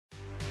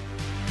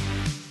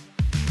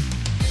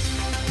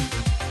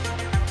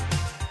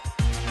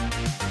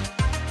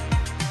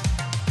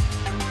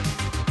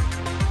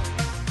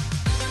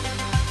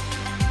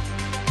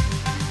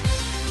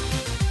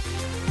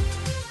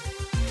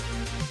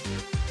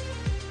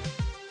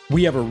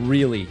We have a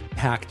really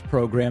packed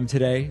program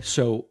today,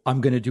 so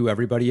I'm going to do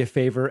everybody a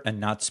favor and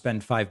not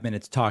spend 5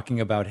 minutes talking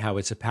about how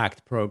it's a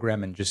packed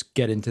program and just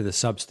get into the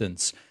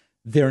substance.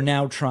 They're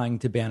now trying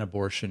to ban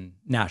abortion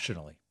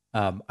nationally.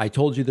 I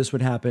told you this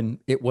would happen.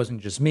 It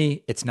wasn't just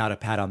me. It's not a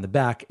pat on the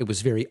back. It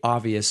was very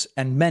obvious,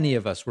 and many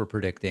of us were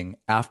predicting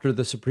after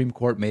the Supreme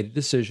Court made a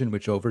decision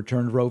which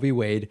overturned Roe v.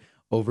 Wade,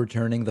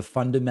 overturning the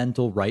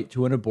fundamental right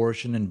to an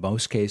abortion in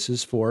most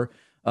cases in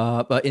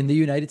the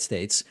United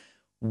States.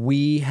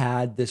 We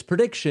had this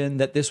prediction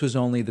that this was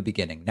only the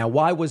beginning. Now,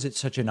 why was it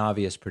such an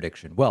obvious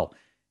prediction? Well,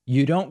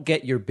 you don't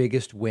get your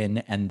biggest win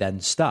and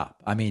then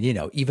stop. I mean,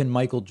 even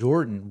Michael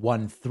Jordan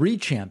won 3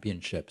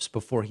 championships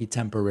before he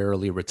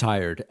temporarily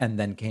retired and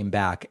then came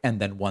back and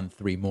then won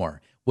 3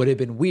 more. Would have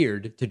been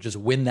weird to just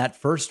win that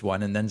first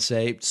one and then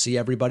say, see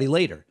everybody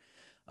later.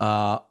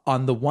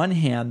 On the one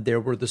hand,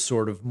 there were the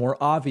sort of more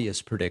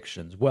obvious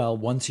predictions. Well,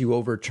 once you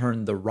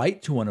overturn the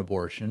right to an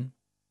abortion,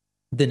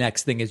 the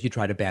next thing is you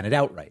try to ban it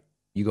outright.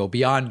 You go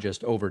beyond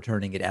just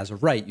overturning it as a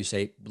right. You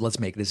say, let's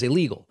make this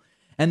illegal.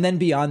 And then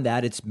beyond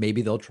that, it's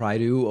maybe they'll try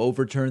to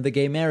overturn the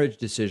gay marriage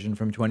decision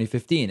from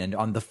 2015. And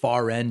on the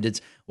far end,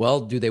 it's, well,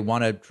 do they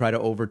want to try to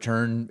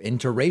overturn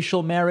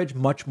interracial marriage?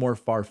 Much more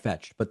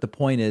far-fetched. But the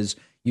point is,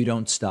 you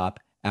don't stop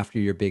after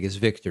your biggest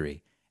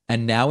victory.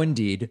 And now,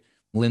 indeed,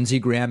 Lindsey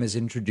Graham has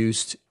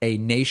introduced a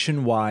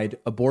nationwide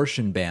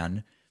abortion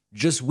ban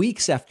just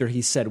weeks after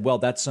he said, well,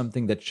 that's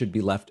something that should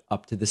be left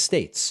up to the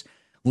states.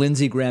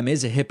 Lindsey Graham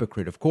is a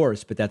hypocrite, of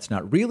course, but that's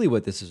not really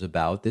what this is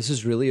about. This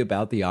is really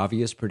about the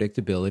obvious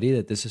predictability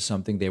that this is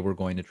something they were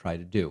going to try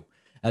to do.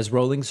 As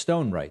Rolling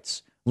Stone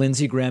writes,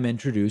 Lindsey Graham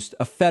introduced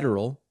a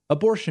federal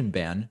abortion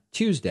ban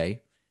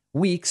Tuesday,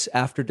 weeks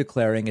after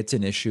declaring it's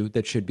an issue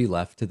that should be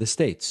left to the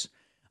states.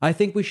 I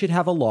think we should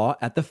have a law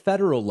at the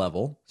federal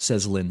level,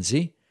 says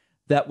Lindsey,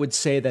 that would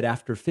say that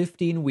after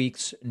 15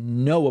 weeks,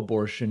 no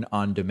abortion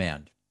on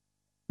demand.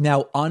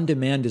 Now, on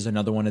demand is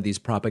another one of these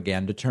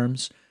propaganda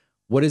terms.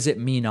 What does it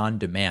mean on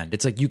demand?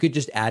 It's like you could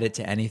just add it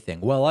to anything.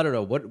 Well, I don't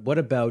know. What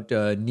about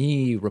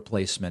knee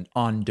replacement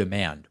on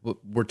demand?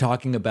 We're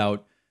talking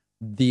about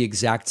the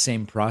exact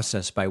same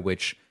process by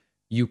which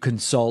you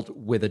consult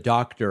with a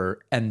doctor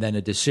and then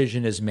a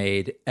decision is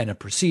made and a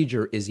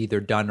procedure is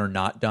either done or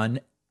not done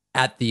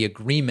at the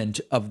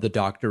agreement of the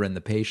doctor and the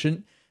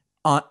patient.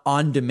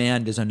 On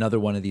demand is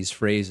another one of these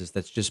phrases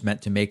that's just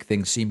meant to make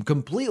things seem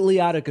completely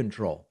out of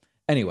control.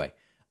 Anyway.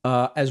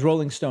 As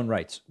Rolling Stone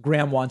writes,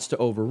 Graham wants to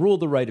overrule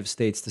the right of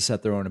states to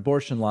set their own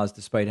abortion laws,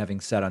 despite having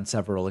said on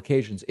several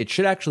occasions it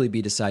should actually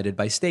be decided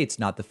by states,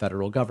 not the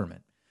federal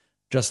government.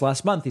 Just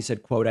last month, he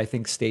said, quote, I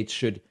think states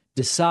should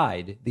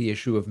decide the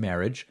issue of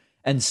marriage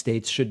and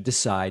states should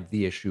decide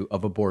the issue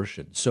of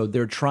abortion. So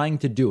they're trying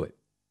to do it.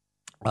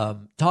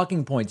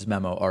 Talking Points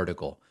memo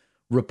article,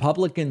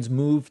 Republicans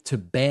move to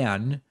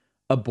ban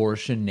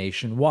abortion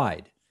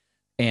nationwide.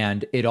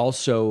 And it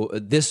also,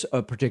 this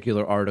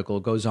particular article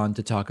goes on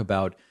to talk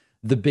about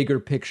the bigger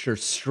picture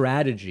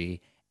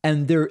strategy.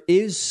 And there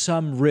is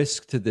some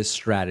risk to this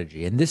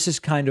strategy. And this is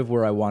kind of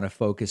where I want to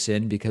focus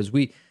in because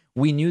we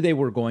knew they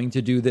were going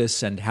to do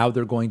this and how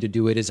they're going to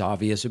do it is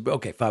obvious.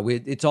 Okay,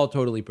 fine. It's all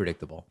totally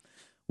predictable.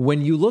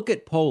 When you look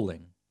at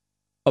polling,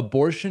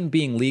 abortion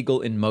being legal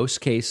in most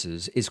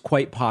cases is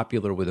quite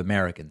popular with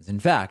Americans.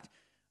 In fact,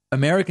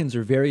 Americans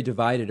are very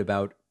divided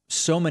about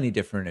so many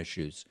different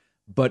issues.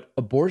 But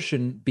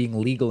abortion being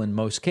legal in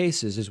most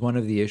cases is one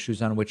of the issues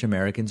on which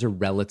Americans are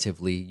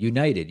relatively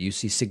united. You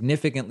see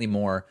significantly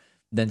more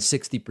than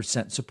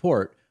 60%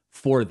 support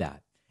for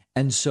that.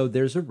 And so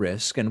there's a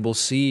risk, and we'll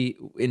see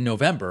in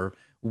November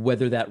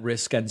whether that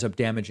risk ends up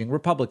damaging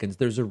Republicans.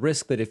 There's a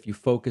risk that if you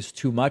focus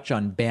too much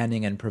on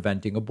banning and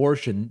preventing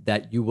abortion,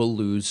 that you will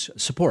lose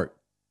support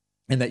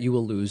and that you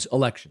will lose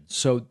elections.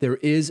 So there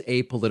is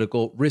a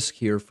political risk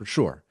here for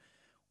sure.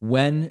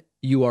 When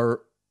you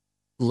are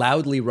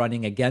loudly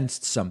running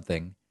against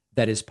something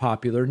that is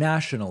popular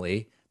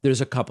nationally,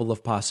 there's a couple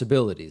of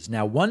possibilities.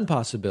 Now, one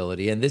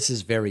possibility, and this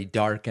is very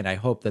dark, and I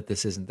hope that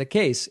this isn't the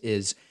case,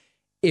 is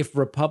if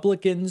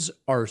Republicans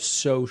are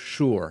so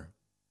sure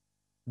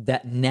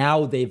that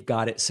now they've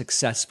got it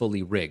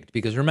successfully rigged,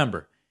 because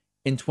remember,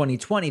 in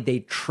 2020, they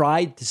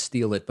tried to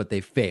steal it, but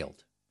they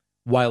failed,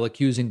 while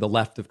accusing the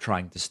left of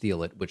trying to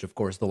steal it, which, of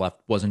course, the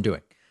left wasn't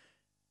doing.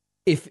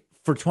 If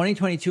for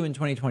 2022 and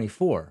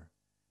 2024,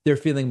 they're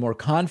feeling more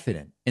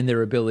confident in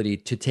their ability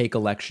to take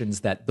elections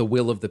that the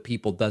will of the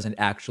people doesn't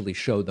actually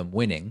show them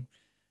winning,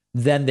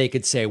 then they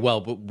could say, well,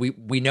 but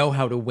we know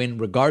how to win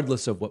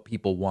regardless of what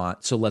people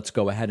want, so let's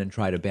go ahead and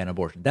try to ban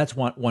abortion. That's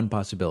one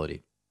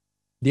possibility.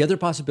 The other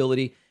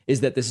possibility is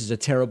that this is a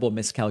terrible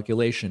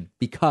miscalculation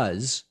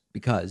because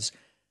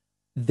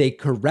they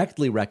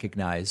correctly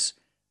recognize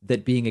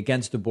that being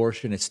against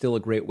abortion is still a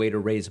great way to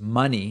raise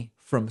money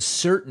from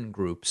certain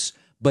groups,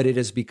 but it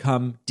has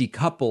become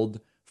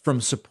decoupled from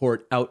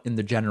support out in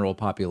the general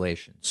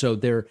population. So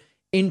they're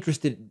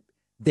interested,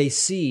 they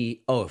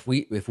see, oh,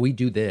 if we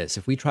do this,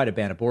 if we try to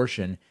ban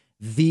abortion,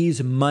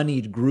 these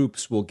moneyed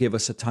groups will give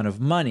us a ton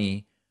of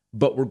money,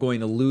 but we're going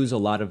to lose a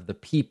lot of the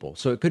people.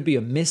 So it could be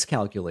a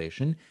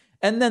miscalculation.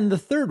 And then the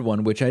third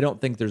one, which I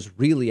don't think there's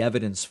really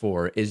evidence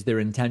for, is they're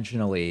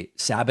intentionally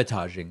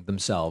sabotaging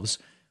themselves.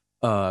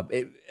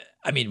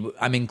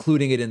 I'm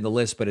including it in the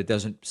list, but it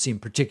doesn't seem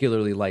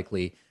particularly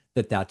likely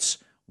that that's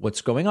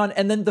what's going on.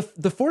 And then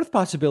the fourth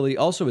possibility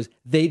also is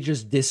they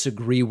just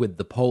disagree with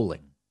the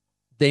polling.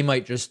 They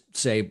might just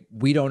say,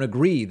 we don't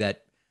agree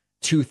that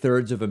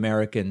 2/3 of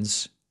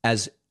Americans,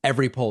 as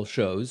every poll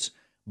shows,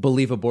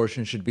 believe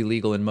abortion should be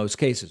legal in most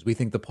cases. We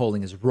think the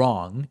polling is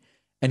wrong,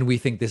 and we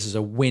think this is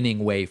a winning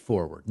way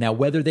forward. Now,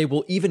 whether they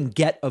will even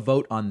get a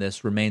vote on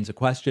this remains a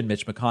question.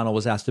 Mitch McConnell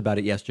was asked about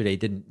it yesterday,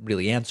 didn't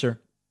really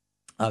answer.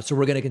 So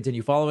we're going to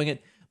continue following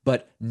it,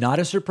 but not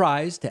a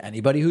surprise to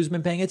anybody who's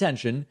been paying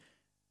attention.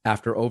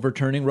 After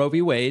overturning Roe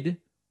v. Wade,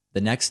 the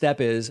next step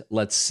is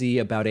let's see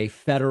about a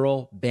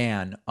federal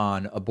ban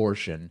on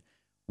abortion.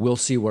 We'll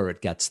see where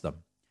it gets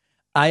them.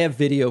 I have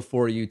video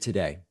for you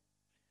today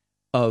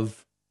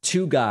of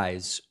two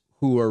guys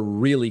who are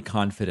really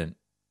confident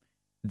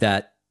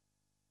that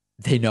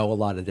they know a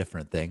lot of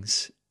different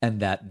things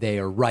and that they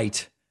are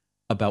right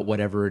about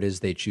whatever it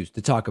is they choose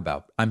to talk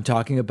about. I'm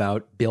talking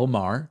about Bill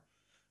Maher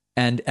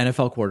and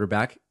NFL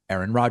quarterback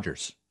Aaron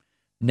Rodgers.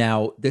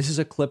 Now, this is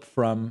a clip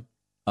from,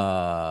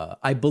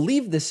 I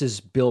believe this is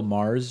Bill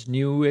Maher's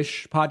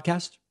newish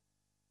podcast.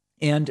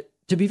 And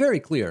to be very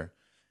clear,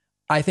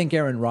 I think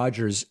Aaron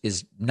Rodgers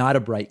is not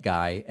a bright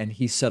guy, and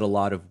he said a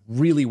lot of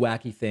really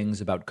wacky things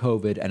about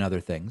COVID and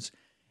other things.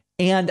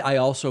 And I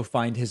also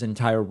find his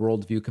entire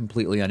worldview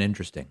completely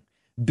uninteresting.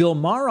 Bill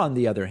Maher, on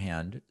the other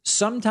hand,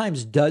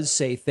 sometimes does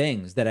say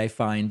things that I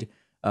find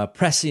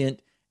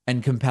prescient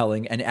and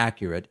compelling and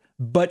accurate.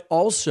 But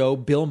also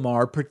Bill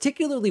Maher,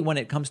 particularly when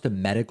it comes to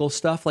medical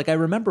stuff. Like I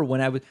remember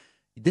when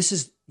this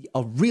is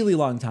a really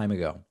long time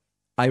ago.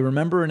 I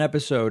remember an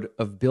episode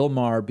of Bill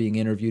Maher being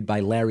interviewed by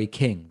Larry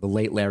King, the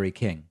late Larry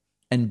King.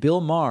 And Bill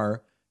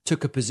Maher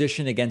took a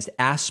position against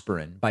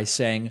aspirin by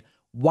saying,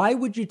 why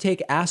would you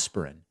take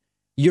aspirin?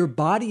 Your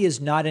body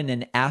is not in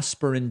an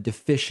aspirin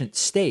deficient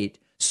state.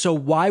 So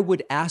why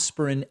would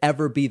aspirin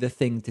ever be the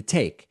thing to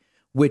take?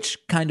 Which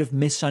kind of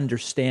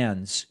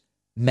misunderstands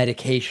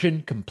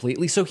medication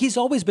completely. So he's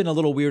always been a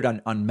little weird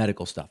on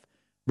medical stuff.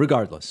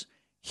 Regardless,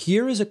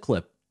 here is a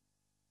clip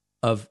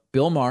of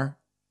Bill Maher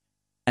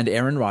and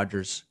Aaron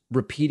Rodgers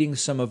repeating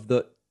some of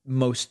the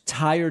most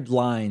tired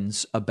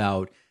lines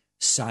about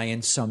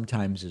science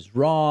sometimes is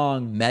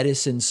wrong,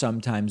 medicine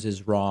sometimes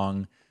is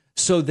wrong.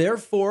 So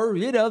therefore,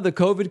 the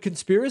COVID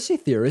conspiracy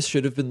theorists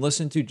should have been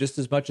listened to just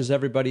as much as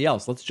everybody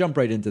else. Let's jump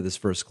right into this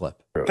first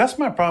clip. That's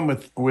my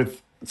problem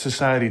with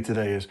society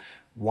today is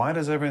why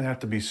does everything have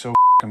to be so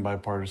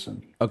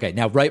bipartisan? Okay,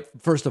 now,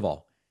 first of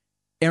all,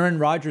 Aaron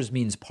Rodgers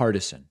means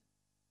partisan.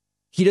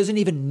 He doesn't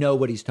even know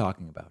what he's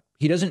talking about.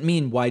 He doesn't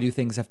mean why do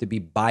things have to be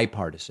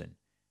bipartisan.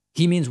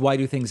 He means why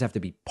do things have to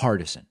be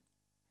partisan.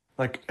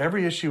 Like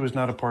every issue is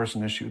not a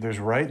partisan issue. There's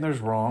right and there's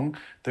wrong.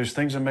 There's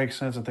things that make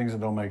sense and things that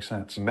don't make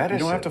sense.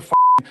 Medicine. You don't have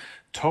to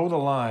toe the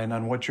line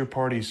on what your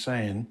party's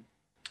saying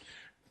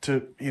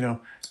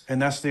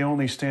and that's the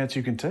only stance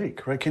you can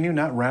take, right? Can you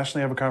not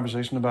rationally have a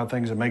conversation about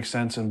things that make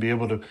sense and be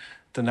able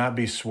to not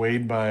be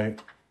swayed by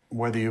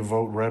whether you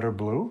vote red or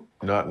blue?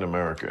 Not in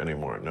America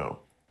anymore. No,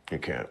 you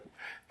can't.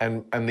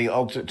 And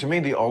to me,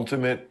 the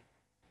ultimate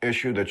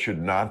issue that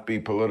should not be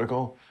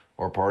political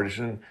or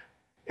partisan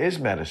is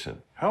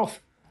medicine. Health.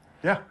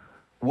 Yeah.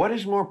 What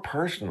is more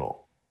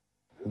personal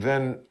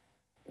than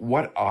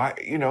what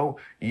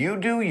you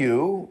do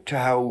you to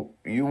how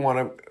you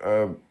want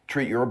to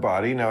treat your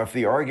body. Now, if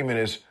the argument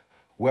is,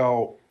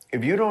 well,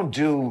 if you don't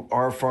do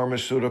our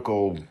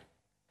pharmaceutical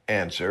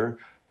answer,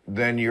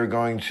 then you're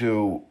going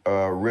to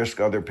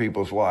risk other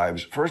people's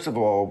lives. First of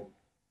all,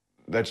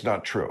 that's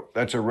not true.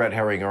 That's a red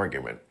herring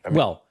argument.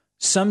 Well,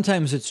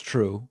 sometimes it's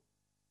true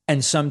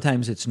and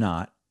sometimes it's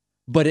not,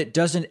 but it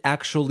doesn't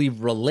actually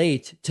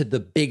relate to the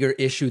bigger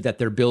issue that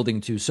they're building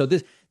to. So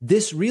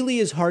this really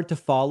is hard to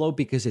follow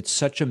because it's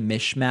such a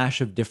mishmash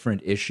of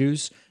different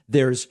issues.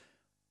 There's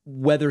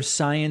whether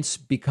science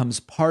becomes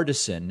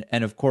partisan.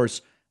 And of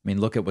course,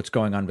 look at what's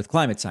going on with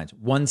climate science.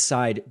 One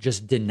side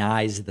just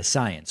denies the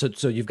science.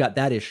 So you've got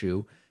that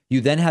issue.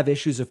 You then have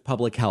issues of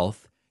public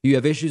health. You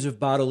have issues of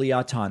bodily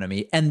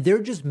autonomy. And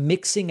they're just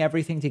mixing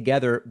everything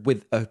together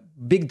with a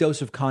big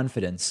dose of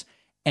confidence.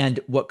 And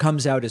what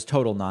comes out is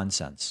total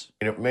nonsense.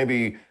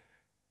 Maybe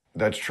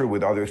that's true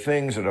with other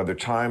things at other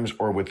times,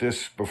 or with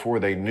this before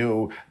they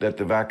knew that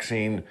the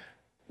vaccine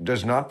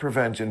does not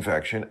prevent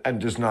infection and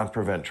does not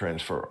prevent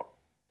transferal.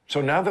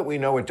 So now that we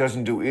know it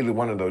doesn't do either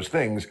one of those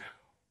things,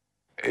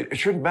 it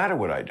shouldn't matter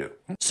what I do.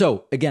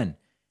 So again,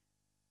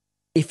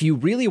 if you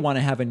really want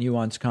to have a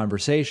nuanced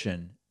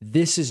conversation,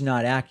 this is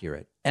not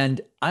accurate.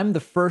 And I'm the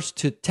first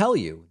to tell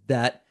you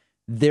that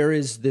there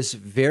is this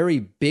very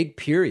big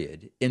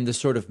period in the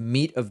sort of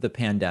meat of the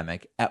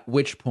pandemic, at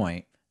which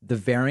point the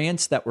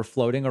variants that were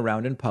floating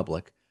around in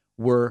public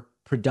were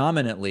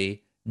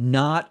predominantly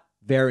not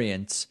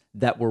variants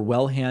that were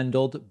well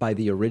handled by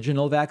the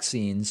original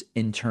vaccines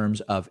in terms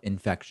of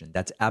infection.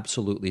 That's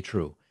absolutely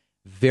true.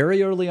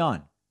 Very early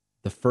on,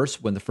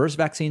 when the first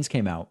vaccines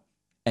came out,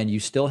 and you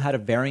still had a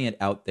variant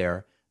out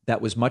there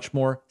that was much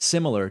more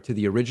similar to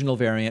the original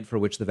variant for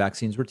which the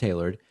vaccines were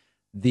tailored,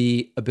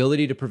 the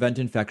ability to prevent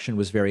infection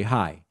was very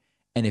high.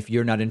 And if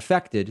you're not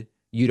infected,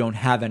 you don't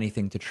have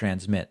anything to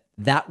transmit.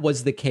 That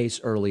was the case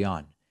early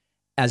on.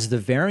 As the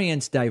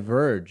variants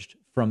diverged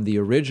from the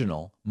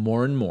original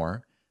more and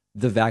more,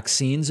 the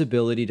vaccine's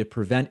ability to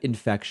prevent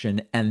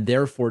infection and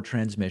therefore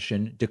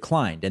transmission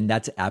declined. And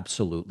that's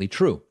absolutely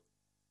true.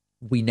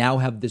 We now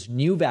have this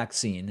new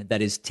vaccine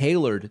that is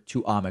tailored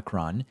to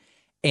Omicron.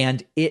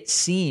 And it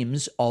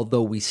seems,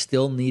 although we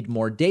still need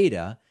more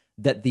data,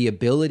 that the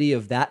ability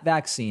of that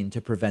vaccine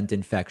to prevent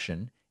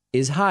infection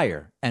is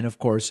higher. And of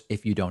course,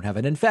 if you don't have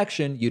an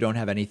infection, you don't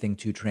have anything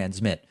to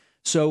transmit.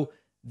 So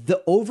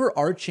the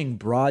overarching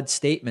broad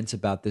statements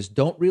about this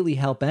don't really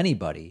help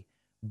anybody,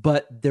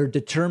 but they're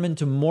determined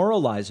to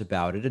moralize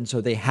about it. And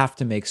so they have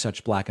to make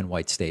such black and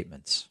white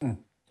statements.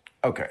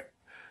 Okay.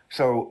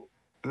 So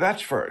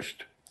that's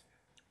first.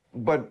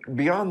 But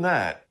beyond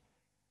that,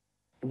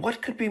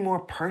 what could be more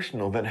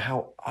personal than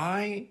how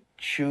I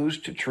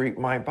choose to treat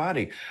my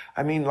body?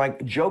 I mean, like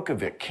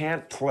Djokovic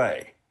can't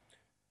play.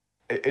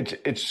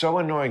 It's so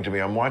annoying to me.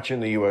 I'm watching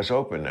the U.S.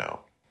 Open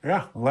now.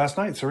 Yeah, last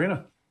night,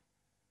 Serena.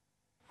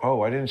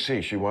 Oh, I didn't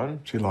see. She won?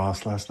 She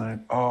lost last night.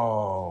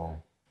 Oh.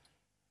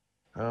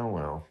 Oh,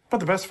 well. But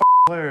the best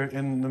player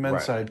in the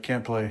men's side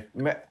can't play.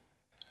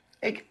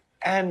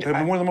 And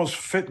one of the most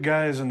fit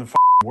guys in the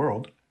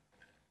world.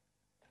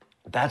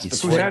 That's the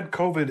Who's point. had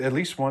COVID at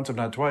least once, if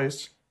not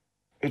twice.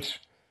 It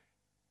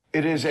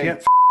is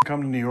Can't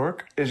come to New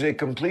York. Is a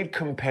complete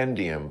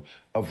compendium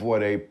of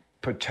what a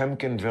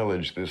Potemkin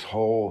village, this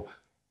whole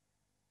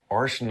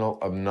arsenal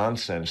of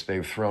nonsense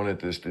they've thrown at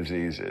this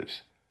disease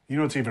is. You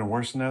know what's even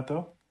worse than that,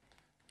 though?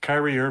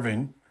 Kyrie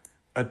Irving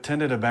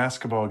attended a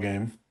basketball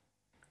game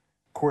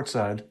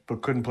courtside,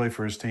 but couldn't play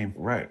for his team.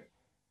 Right.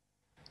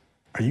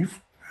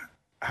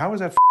 How is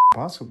that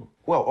possible?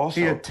 Well,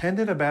 also, he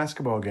attended a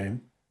basketball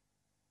game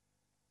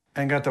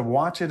and got to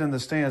watch it in the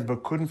stands,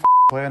 but couldn't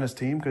play on his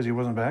team because he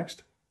wasn't vaxxed?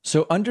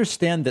 So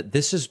understand that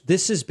this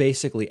is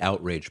basically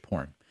outrage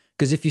porn.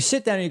 Because if you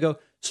sit down and you go,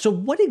 so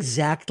what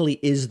exactly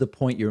is the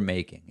point you're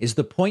making? Is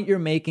the point you're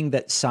making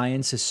that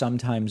science is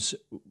sometimes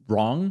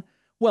wrong?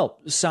 Well,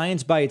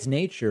 science by its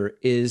nature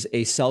is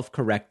a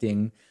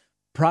self-correcting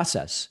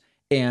process.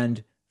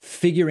 And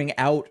figuring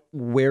out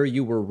where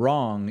you were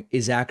wrong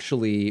is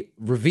actually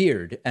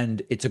revered,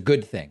 and it's a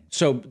good thing.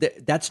 So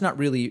that's not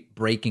really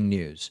breaking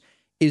news.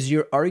 Is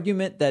your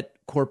argument that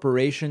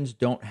corporations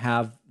don't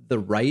have the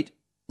right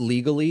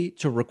legally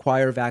to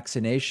require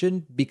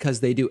vaccination? Because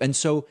they do. And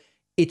so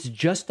it's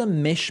just a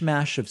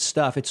mishmash of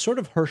stuff. It's sort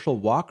of Herschel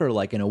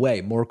Walker-like in a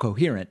way, more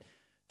coherent,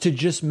 to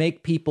just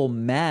make people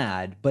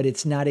mad, but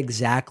it's not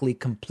exactly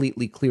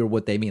completely clear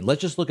what they mean.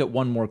 Let's just look at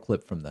one more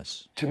clip from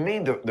this. To me,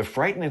 the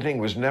frightening thing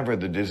was never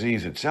the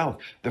disease itself.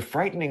 The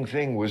frightening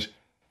thing was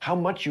how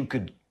much you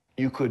could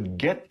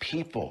get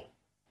people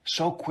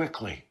so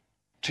quickly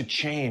to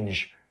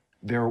change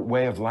their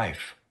way of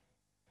life.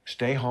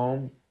 Stay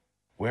home,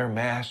 wear a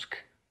mask,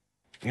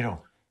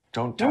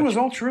 don't touch. It was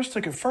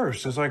altruistic at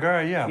first. It's like, all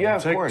right, Yeah,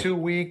 of take course. 2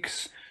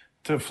 weeks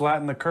to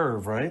flatten the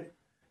curve, right?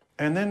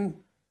 And then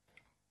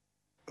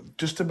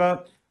just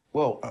about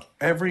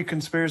every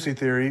conspiracy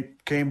theory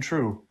came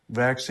true.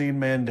 Vaccine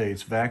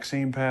mandates,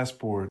 vaccine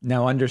passport.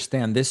 Now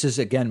understand, this is,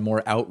 again,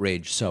 more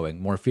outrage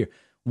sowing, more fear.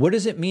 What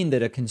does it mean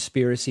that a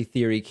conspiracy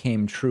theory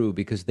came true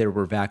because there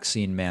were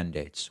vaccine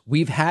mandates?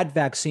 We've had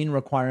vaccine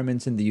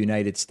requirements in the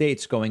United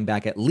States going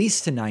back at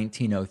least to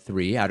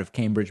 1903 out of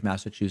Cambridge,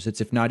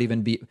 Massachusetts, if not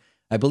even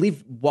I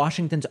believe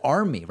Washington's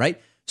army, right?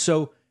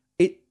 So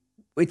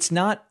it's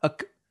not a...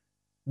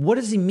 What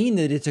does he mean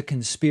that it's a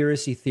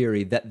conspiracy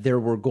theory that there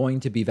were going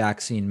to be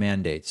vaccine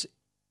mandates?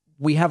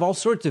 We have all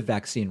sorts of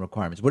vaccine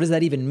requirements. What does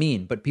that even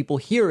mean? But people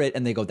hear it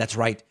and they go, that's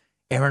right.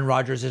 Aaron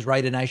Rodgers is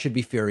right and I should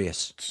be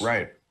furious.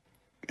 Right.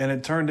 And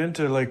it turned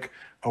into like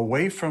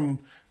away from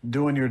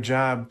doing your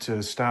job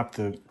to stop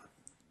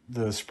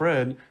the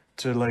spread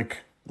to like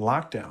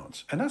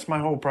lockdowns. And that's my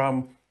whole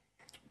problem.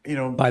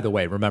 By the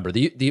way, remember,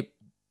 the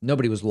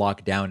nobody was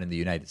locked down in the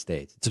United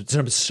States. It's an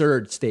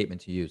absurd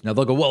statement to use. Now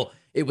they'll go, well,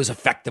 it was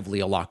effectively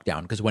a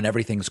lockdown because when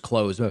everything's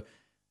closed,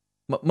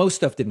 most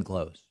stuff didn't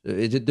close.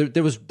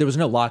 There was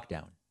no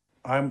lockdown.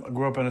 I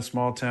grew up in a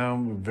small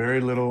town with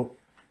very little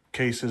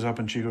cases up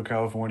in Chico,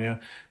 California,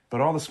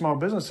 but all the small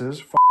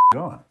businesses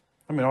gone.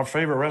 I mean, our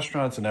favorite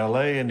restaurants in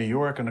LA and New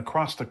York and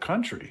across the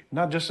country,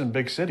 not just in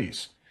big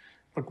cities.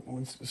 Look,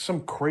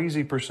 some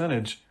crazy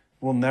percentage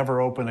will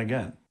never open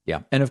again.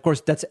 Yeah. And of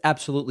course, that's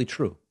absolutely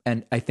true.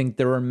 And I think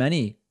there are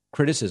many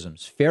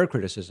criticisms, fair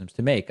criticisms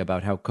to make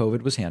about how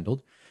COVID was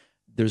handled.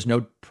 There's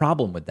no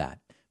problem with that.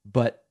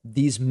 But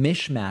these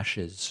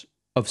mishmashes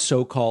of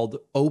so-called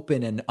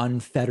open and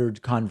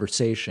unfettered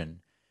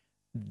conversation,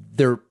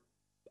 they're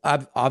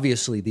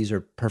obviously, these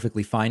are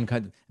perfectly fine.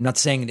 I'm not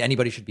saying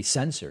anybody should be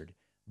censored,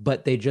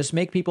 but they just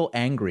make people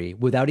angry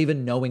without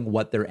even knowing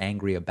what they're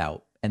angry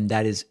about. And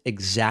that is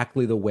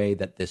exactly the way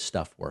that this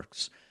stuff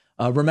works.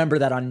 Remember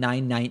that on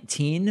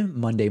 9/19,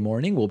 Monday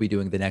morning, we'll be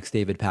doing the next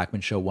David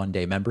Pakman Show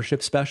one-day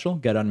membership special.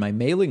 Get on my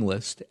mailing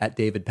list at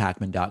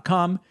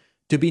davidpakman.com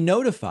to be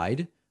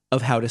notified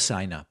of how to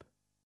sign up.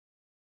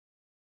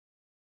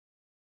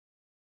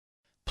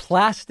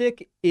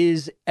 Plastic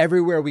is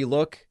everywhere we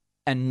look,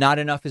 and not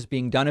enough is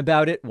being done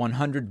about it.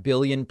 100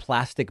 billion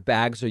plastic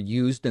bags are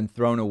used and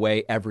thrown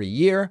away every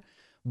year,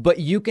 but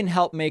you can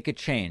help make a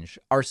change.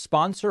 Our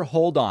sponsor,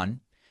 Hold On,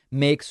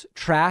 makes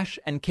trash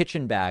and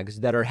kitchen bags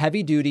that are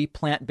heavy-duty,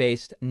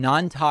 plant-based,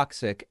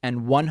 non-toxic,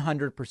 and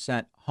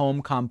 100%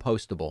 home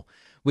compostable,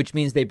 which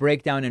means they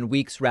break down in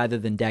weeks rather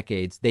than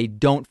decades. They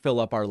don't fill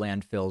up our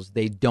landfills.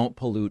 They don't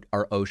pollute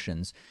our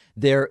oceans.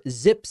 Their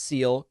Zip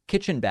Seal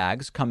kitchen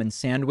bags come in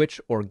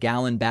sandwich or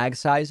gallon bag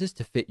sizes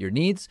to fit your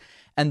needs.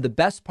 And the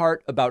best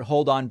part about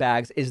Hold On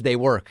bags is they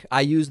work.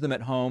 I use them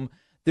at home.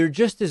 They're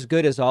just as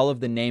good as all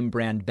of the name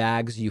brand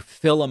bags. You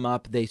fill them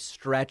up, they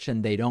stretch,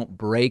 and they don't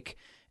break.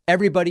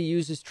 Everybody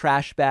uses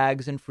trash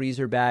bags and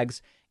freezer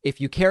bags.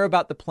 If you care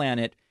about the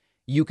planet,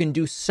 you can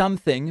do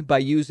something by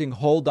using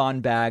Hold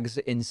On bags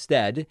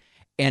instead,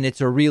 and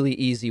it's a really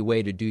easy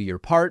way to do your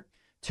part.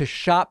 To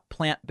shop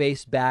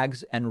plant-based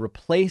bags and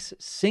replace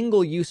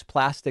single-use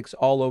plastics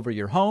all over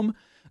your home,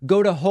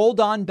 go to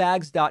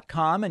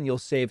holdonbags.com and you'll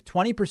save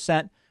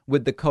 20%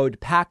 with the code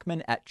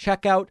PAKMAN at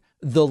checkout.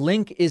 The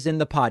link is in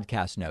the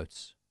podcast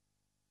notes.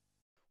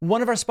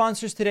 One of our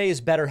sponsors today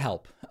is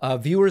BetterHelp.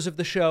 Viewers of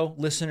the show,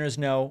 listeners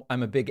know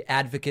I'm a big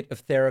advocate of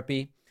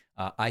therapy.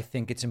 I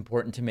think it's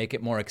important to make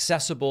it more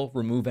accessible,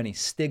 remove any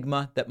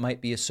stigma that might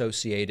be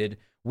associated.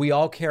 We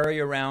all carry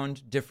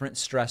around different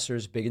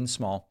stressors, big and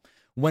small.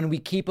 When we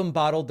keep them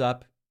bottled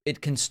up,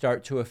 it can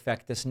start to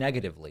affect us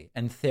negatively.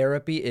 And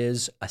therapy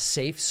is a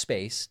safe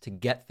space to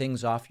get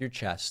things off your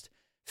chest,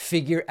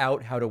 figure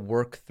out how to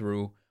work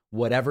through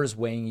whatever's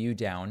weighing you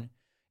down.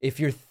 If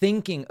you're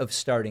thinking of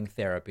starting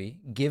therapy,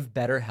 give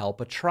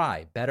BetterHelp a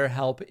try.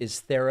 BetterHelp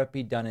is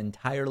therapy done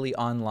entirely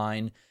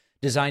online,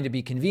 designed to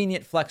be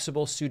convenient,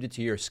 flexible, suited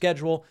to your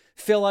schedule.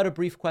 Fill out a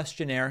brief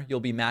questionnaire. You'll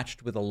be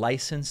matched with a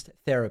licensed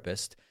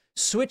therapist.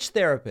 Switch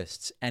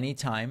therapists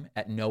anytime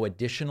at no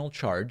additional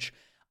charge.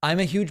 I'm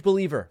a huge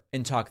believer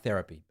in talk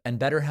therapy, and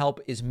BetterHelp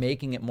is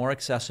making it more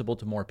accessible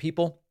to more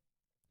people.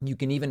 You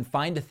can even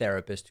find a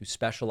therapist who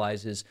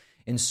specializes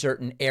in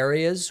certain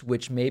areas,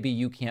 which maybe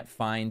you can't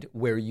find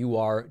where you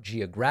are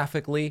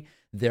geographically.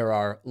 There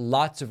are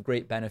lots of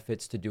great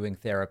benefits to doing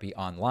therapy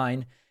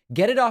online.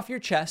 Get it off your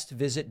chest.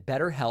 Visit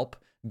BetterHelp.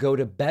 Go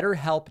to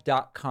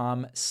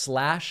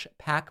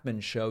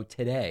betterhelp.com/Pakman Show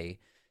today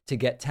to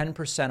get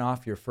 10%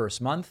 off your first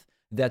month.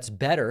 That's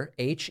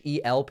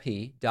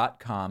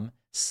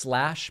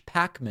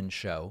betterhelp.com/Pakman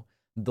Show.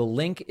 The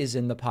link is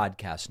in the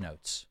podcast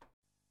notes.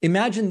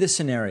 Imagine this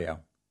scenario.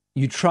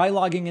 You try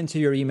logging into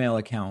your email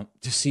account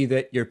to see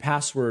that your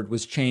password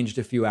was changed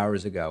a few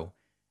hours ago,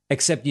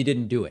 except you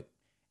didn't do it.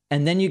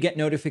 And then you get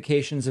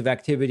notifications of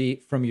activity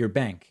from your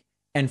bank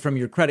and from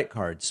your credit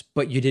cards,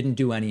 but you didn't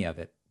do any of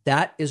it.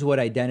 That is what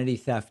identity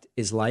theft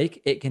is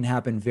like. It can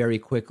happen very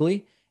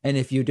quickly. And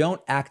if you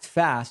don't act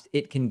fast,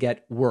 it can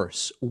get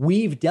worse.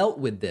 We've dealt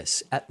with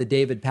this at the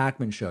David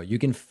Pakman Show. You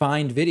can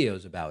find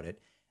videos about it.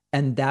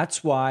 And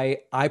that's why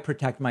I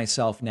protect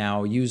myself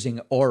now using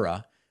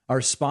Aura. Our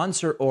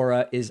sponsor,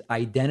 Aura, is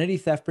identity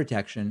theft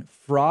protection,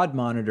 fraud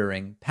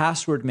monitoring,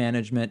 password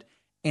management,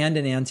 and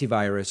an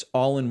antivirus,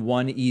 all in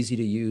one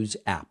easy-to-use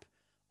app.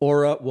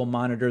 Aura will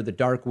monitor the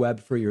dark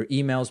web for your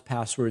emails,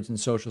 passwords, and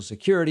social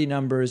security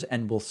numbers,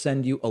 and will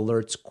send you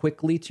alerts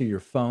quickly to your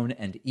phone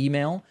and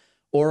email.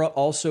 Aura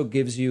also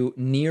gives you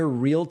near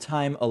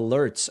real-time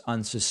alerts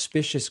on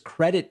suspicious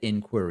credit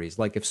inquiries,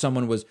 like if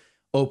someone was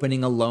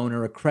opening a loan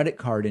or a credit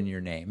card in your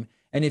name.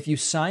 And if you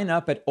sign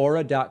up at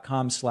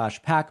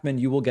aura.com/Pakman,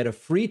 you will get a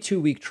free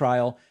 2-week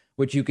trial,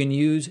 which you can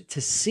use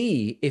to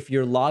see if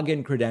your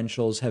login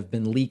credentials have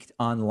been leaked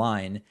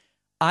online.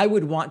 I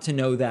would want to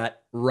know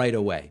that right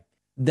away.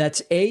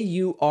 That's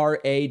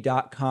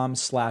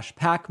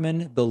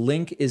aura.com/Pakman. The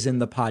link is in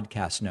the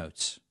podcast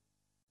notes.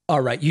 All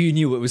right, you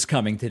knew it was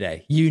coming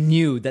today. You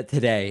knew that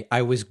today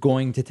I was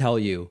going to tell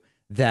you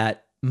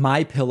that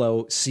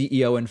MyPillow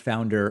CEO and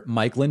founder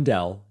Mike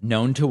Lindell,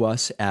 known to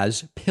us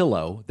as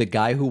Pillow, the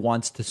guy who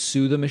wants to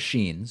sue the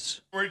machines.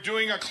 We're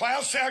doing a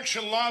class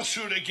action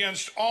lawsuit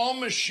against all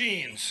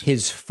machines.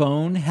 His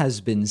phone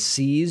has been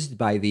seized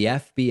by the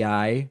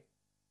FBI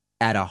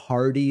at a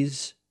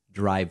Hardee's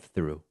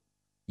drive-thru.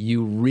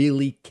 You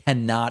really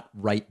cannot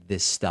write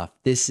this stuff.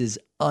 This is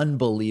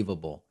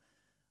unbelievable.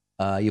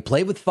 You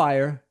play with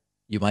fire,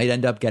 you might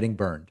end up getting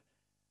burned.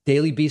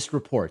 Daily Beast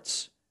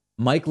reports,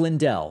 Mike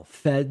Lindell,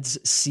 feds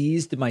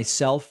seized my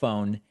cell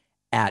phone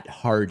at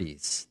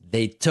Hardee's.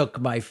 They took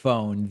my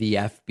phone, the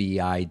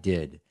FBI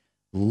did.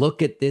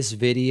 Look at this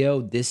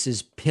video. This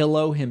is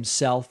Pillow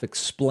himself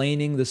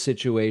explaining the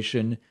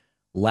situation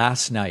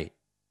last night.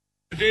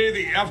 Today,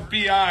 the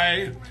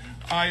FBI,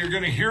 you're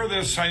going to hear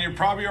this, and you're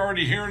probably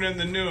already hearing it in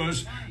the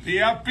news. The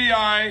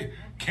FBI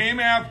came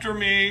after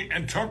me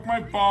and took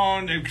my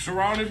phone. They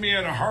surrounded me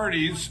at a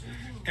Hardee's.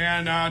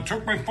 and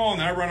took my phone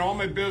that I run all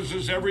my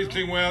business,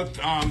 everything with.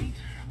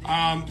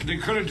 They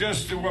could have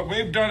just, what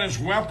we've done is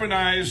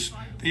weaponize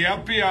the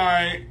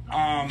FBI.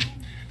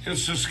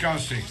 It's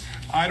disgusting.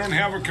 I don't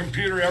have a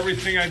computer.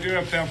 Everything I do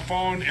have that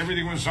phone.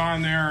 Everything was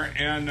on there,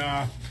 and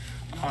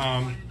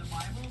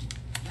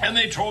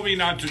they told me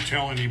not to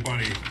tell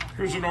anybody.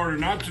 Here's an order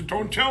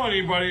don't tell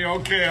anybody.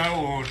 Okay, I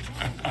won't.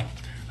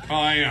 Well,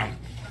 I am.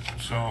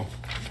 So.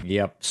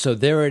 Yep. So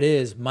there it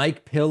is.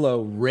 Mike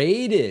Pillow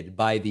raided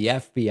by the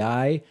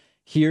FBI.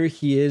 Here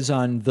he is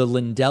on the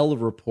Lindell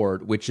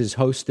Report, which is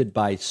hosted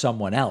by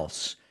someone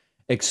else,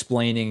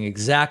 explaining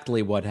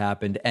exactly what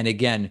happened. And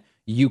again,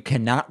 you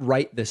cannot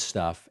write this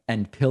stuff.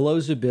 And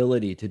Pillow's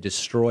ability to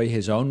destroy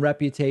his own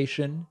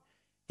reputation,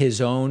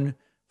 his own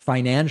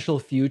financial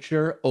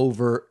future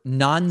over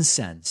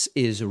nonsense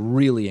is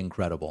really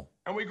incredible.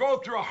 And we go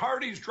through a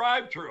Hardee's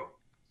drive-thru.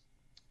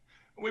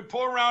 We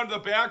pull around to the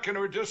back, and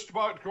we're just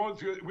about going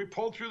through. We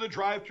pull through the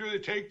drive-thru. They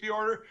take the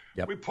order.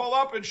 Yep. We pull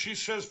up, and she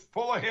says,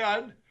 "Pull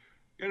ahead,"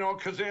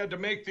 because they had to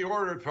make the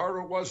order. Part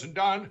of it wasn't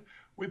done.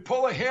 We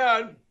pull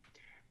ahead,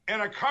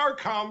 and a car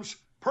comes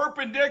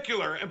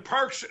perpendicular and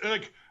parks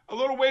like a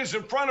little ways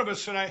in front of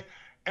us. And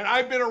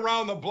I've been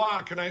around the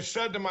block, and I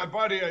said to my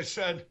buddy, I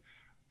said,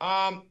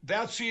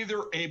 "That's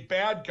either a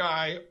bad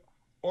guy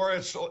or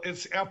it's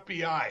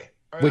FBI."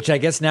 Right? Which I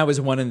guess now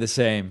is one and the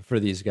same for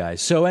these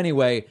guys. So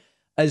anyway.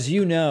 As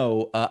you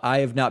know, I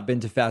have not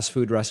been to fast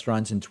food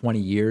restaurants in 20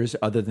 years,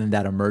 other than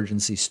that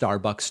emergency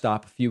Starbucks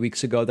stop a few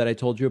weeks ago that I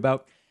told you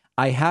about.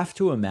 I have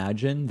to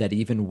imagine that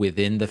even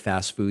within the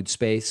fast food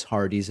space,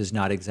 Hardee's is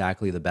not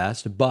exactly the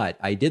best. But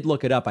I did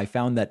look it up. I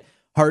found that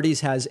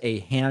Hardee's has a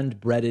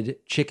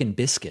hand-breaded chicken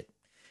biscuit,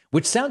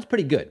 which sounds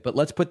pretty good. But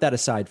let's put that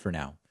aside for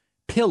now.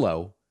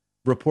 Pillow,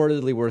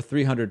 reportedly worth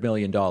 $300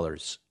 million,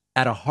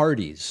 at a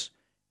Hardee's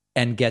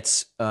and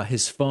gets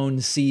his phone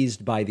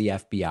seized by the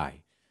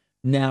FBI.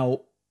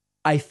 Now,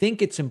 I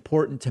think it's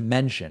important to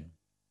mention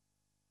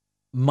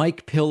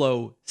Mike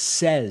Pillow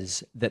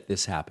says that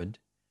this happened.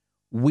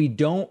 We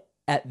don't,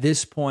 at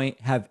this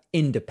point, have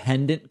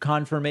independent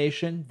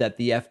confirmation that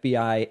the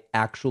FBI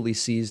actually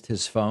seized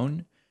his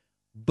phone.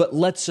 But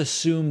let's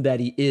assume that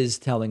he is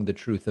telling the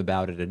truth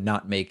about it and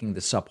not making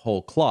this up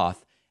whole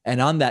cloth. And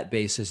on that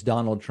basis,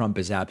 Donald Trump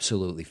is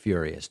absolutely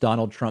furious.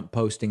 Donald Trump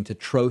posting to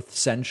Truth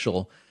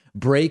Central,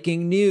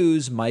 breaking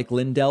news, Mike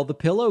Lindell, the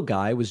pillow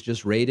guy, was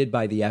just raided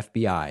by the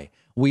FBI.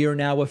 We are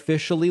now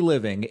officially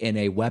living in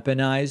a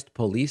weaponized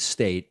police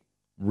state,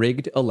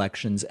 rigged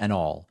elections and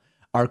all.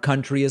 Our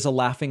country is a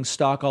laughing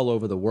stock all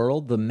over the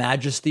world. The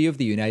majesty of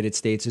the United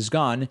States is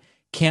gone.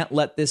 Can't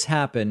let this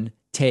happen.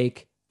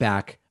 Take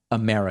back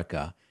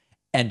America.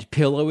 And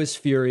Pillow is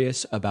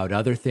furious about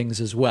other things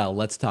as well.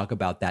 Let's talk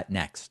about that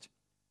next.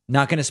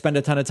 Not going to spend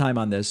a ton of time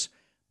on this,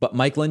 but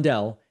Mike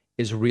Lindell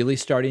is really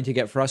starting to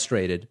get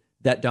frustrated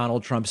that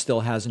Donald Trump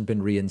still hasn't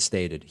been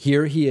reinstated.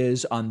 Here he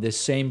is on this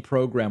same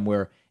program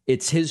where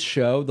it's his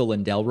show, the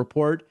Lindell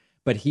Report,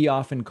 but he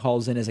often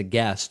calls in as a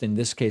guest, in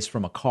this case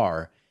from a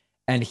car,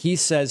 and he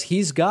says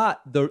he's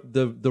got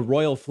the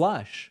royal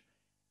flush,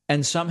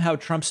 and somehow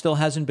Trump still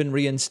hasn't been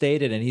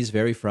reinstated, and he's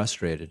very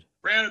frustrated.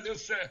 Brandon,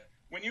 this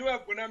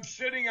when I'm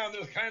sitting on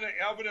this kind of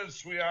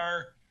evidence we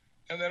are,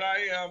 and that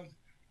I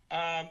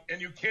am,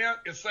 and you can't.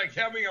 It's like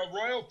having a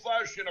royal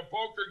flush in a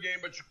poker game,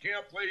 but you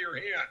can't play your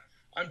hand.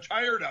 I'm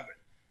tired of it.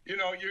 You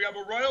have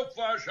a royal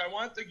flush. I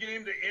want the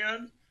game to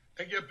end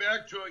and get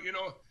back to it.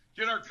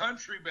 Get our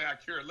country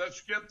back here.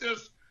 Let's get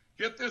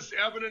this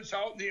evidence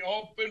out in the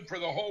open for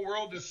the whole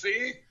world to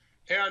see,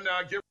 and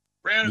get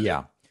Brandon.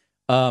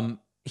 Yeah.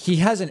 He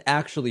hasn't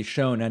actually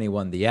shown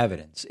anyone the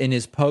evidence. In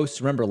his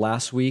posts, remember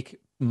last week,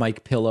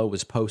 Mike Pillow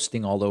was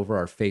posting all over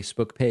our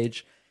Facebook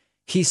page.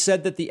 He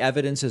said that the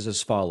evidence is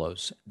as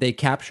follows. They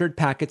captured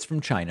packets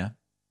from China.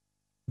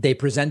 They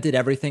presented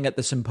everything at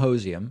the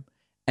symposium,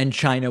 and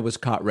China was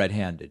caught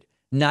red-handed.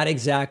 Not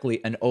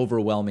exactly an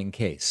overwhelming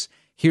case.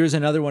 Here's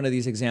another one of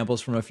these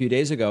examples from a few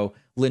days ago.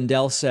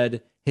 Lindell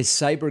said his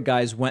cyber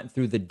guys went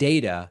through the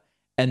data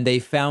and they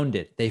found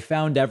it. They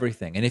found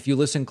everything. And if you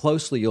listen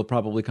closely, you'll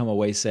probably come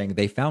away saying,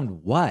 they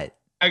found what?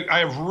 I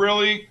have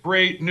really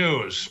great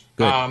news.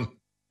 Good.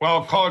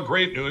 I'll call it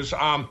great news.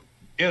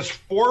 It's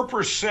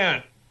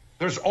 4%.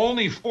 There's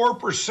only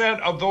 4%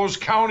 of those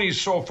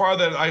counties so far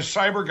that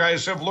cyber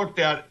guys have looked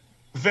at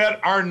that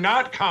are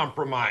not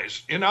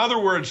compromised. In other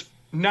words,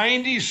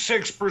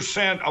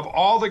 96% of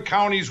all the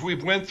counties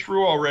we've went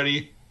through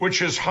already,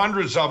 which is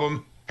hundreds of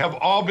them, have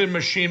all been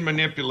machine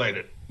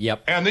manipulated.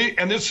 Yep. And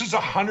this is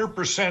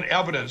 100%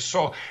 evidence.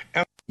 So,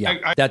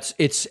 yeah,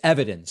 it's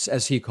evidence,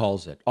 as he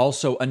calls it.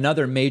 Also,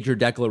 another major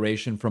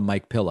declaration from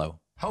Mike Pillow.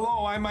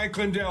 Hello, I'm Mike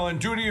Lindell, and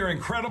due to your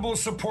incredible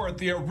support,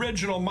 the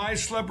original My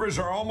Slippers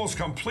are almost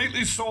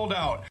completely sold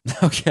out.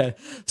 Okay,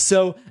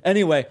 so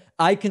anyway,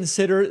 I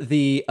consider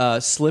the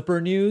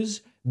slipper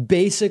news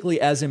basically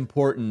as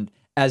important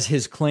as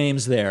his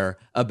claims there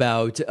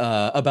about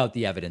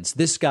the evidence.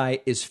 This guy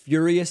is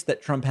furious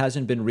that Trump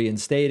hasn't been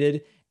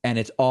reinstated, And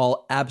it's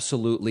all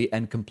absolutely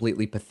and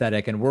completely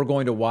pathetic. And we're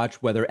going to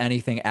watch whether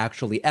anything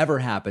actually ever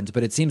happens.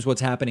 But it seems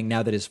what's happening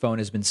now that his phone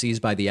has been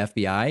seized by the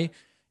FBI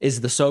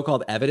is the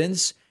so-called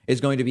evidence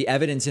is going to be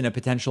evidence in a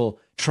potential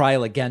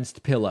trial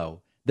against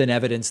Pillow than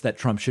evidence that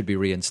Trump should be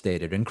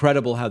reinstated.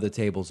 Incredible how the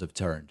tables have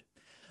turned.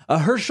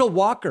 Herschel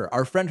Walker,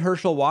 our friend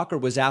Herschel Walker,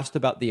 was asked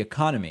about the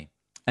economy,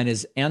 and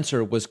his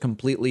answer was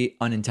completely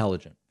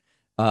unintelligent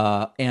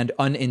and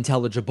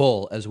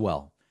unintelligible as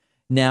well.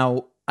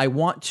 Now, I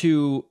want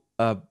to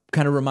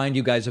kind of remind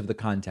you guys of the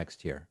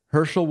context here.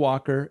 Herschel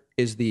Walker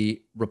is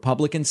the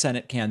Republican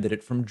Senate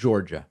candidate from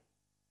Georgia.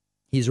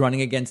 He's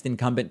running against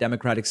incumbent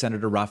Democratic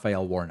Senator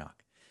Raphael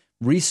Warnock.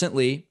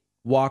 Recently,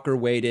 Walker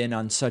weighed in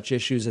on such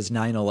issues as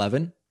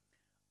 9/11,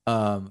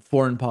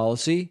 foreign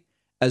policy,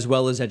 as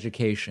well as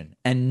education.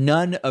 And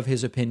none of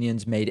his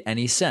opinions made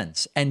any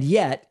sense. And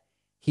yet,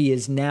 he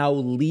is now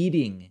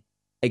leading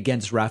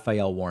against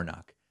Raphael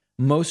Warnock.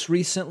 Most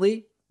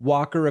recently,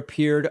 Walker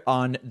appeared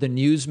on the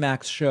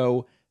Newsmax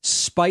show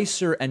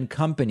Spicer and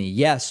Company.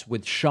 Yes,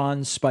 with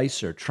Sean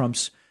Spicer,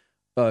 Trump's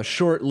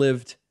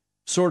short-lived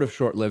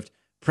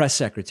press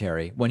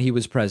secretary when he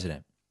was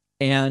president.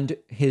 And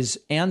his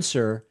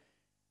answer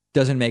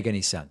doesn't make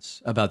any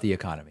sense about the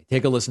economy.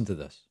 Take a listen to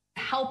this.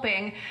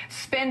 Helping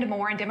spend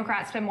more and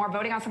Democrats spend more,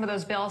 voting on some of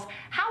those bills.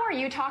 How are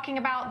you talking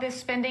about this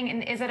spending,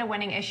 and is it a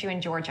winning issue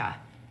in Georgia?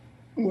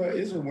 Well,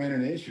 it's a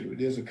winning issue.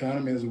 This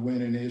economy is a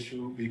winning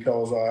issue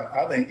because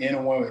I think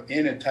anyone with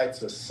any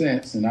types of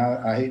sense, and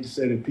I hate to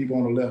say that people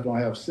on the left don't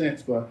have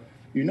sense, but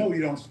you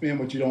don't spend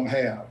what you don't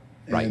have.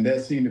 Right. And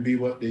that seemed to be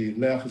what the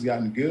left has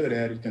gotten good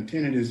at, is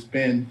continuing to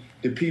spend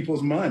the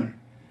people's money.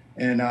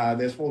 And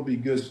they're supposed to be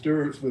good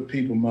stewards with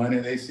people's money,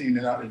 and they seem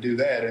to not to do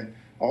that. And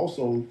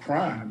also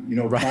crime.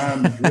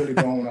 Crime has really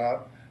gone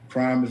up.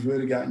 Crime has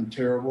really gotten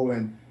terrible.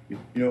 And,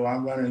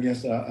 I'm running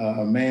against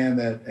a man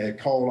that had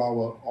called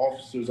our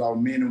officers, our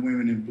men and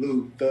women in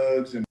blue,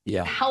 thugs. And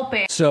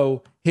helping.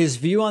 So his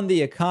view on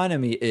the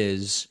economy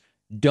is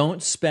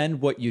don't spend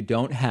what you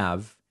don't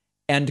have,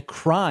 and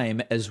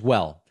crime as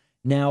well.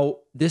 Now,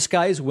 this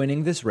guy is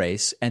winning this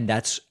race, and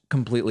that's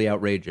completely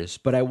outrageous.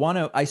 But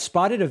I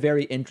spotted a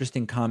very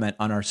interesting comment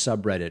on our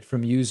subreddit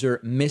from user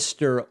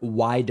Mr.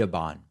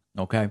 Weideban.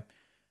 Okay.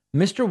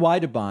 Mr.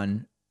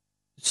 Weideban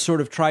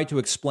sort of tried to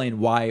explain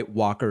why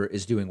Walker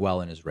is doing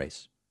well in his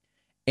race.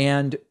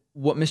 And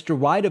what Mr.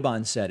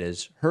 Weideban said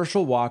is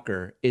Herschel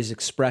Walker is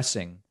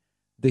expressing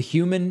the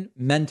human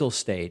mental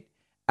state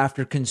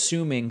after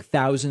consuming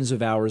thousands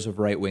of hours of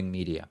right-wing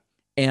media.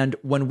 And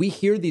when we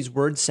hear these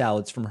word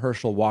salads from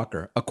Herschel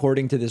Walker,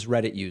 according to this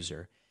Reddit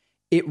user,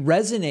 it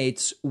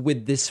resonates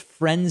with this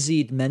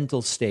frenzied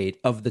mental state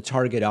of the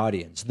target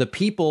audience, the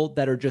people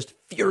that are just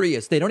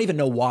furious. They don't even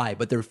know why,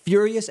 but they're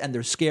furious and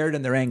they're scared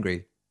and they're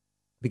angry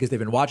because they've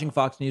been watching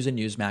Fox News and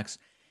Newsmax,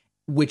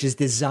 which is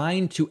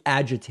designed to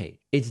agitate.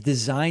 It's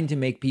designed to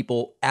make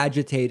people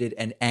agitated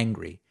and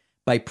angry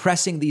by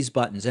pressing these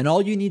buttons. And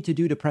all you need to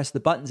do to press the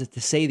buttons is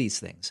to say these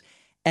things.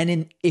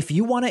 And if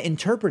you want to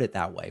interpret it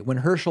that way, when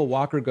Herschel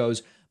Walker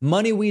goes,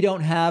 money we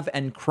don't have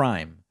and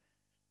crime,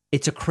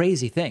 it's a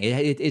crazy thing.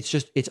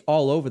 It's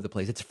all over the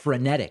place. It's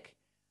frenetic,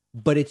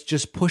 but it's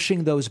just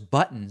pushing those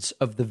buttons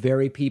of the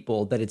very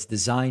people that it's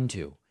designed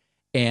to.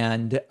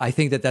 And I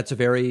think that that's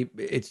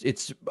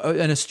it's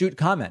an astute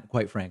comment,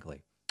 quite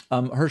frankly.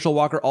 Herschel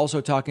Walker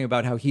also talking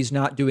about how he's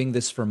not doing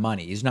this for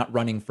money. He's not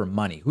running for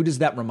money. Who does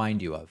that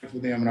remind you of? For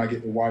them, when I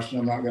get to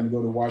Washington, I'm not going to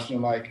go to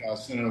Washington like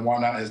Senator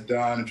Warnock has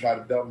done and try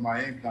to double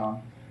my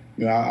income.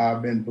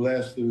 I've been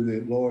blessed through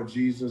the Lord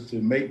Jesus to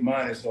make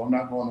money, so I'm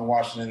not going to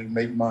Washington to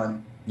make money.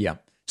 Yeah.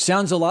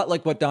 Sounds a lot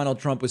like what Donald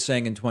Trump was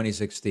saying in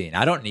 2016.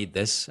 I don't need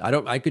this.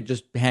 I could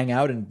just hang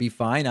out and be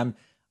fine.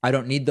 I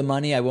don't need the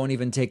money. I won't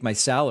even take my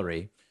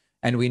salary.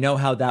 And we know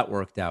how that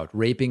worked out,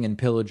 raping and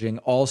pillaging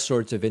all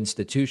sorts of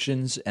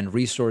institutions and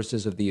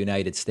resources of the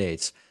United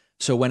States.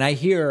 So when I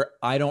hear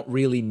I don't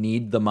really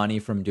need the money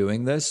from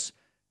doing this,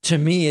 to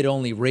me, it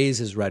only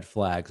raises red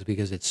flags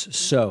because it's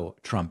so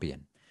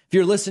Trumpian. If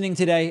you're listening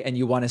today and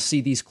you want to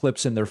see these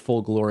clips in their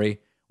full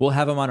glory, we'll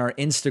have them on our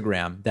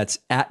Instagram. That's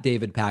at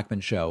David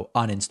Pakman Show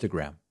on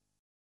Instagram.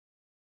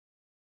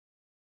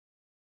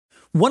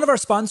 One of our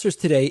sponsors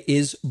today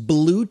is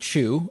Blue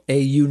Chew, a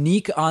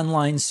unique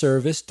online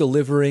service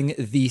delivering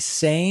the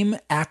same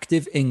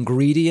active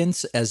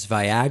ingredients as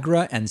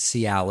Viagra and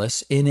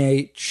Cialis in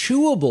a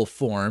chewable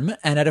form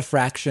and at a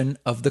fraction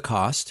of the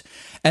cost.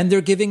 And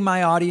they're giving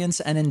my audience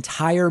an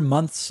entire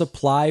month's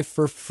supply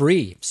for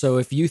free. So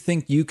if you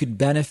think you could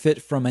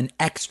benefit from an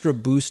extra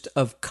boost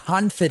of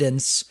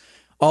confidence,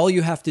 all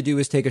you have to do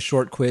is take a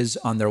short quiz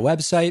on their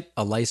website.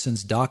 A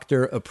licensed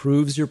doctor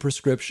approves your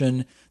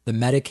prescription. The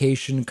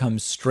medication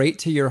comes straight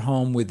to your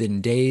home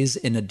within days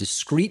in a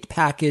discreet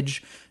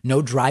package.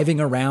 No driving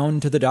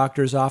around to the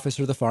doctor's office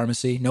or the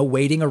pharmacy. No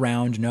waiting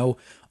around. No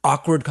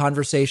awkward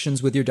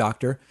conversations with your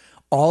doctor.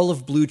 All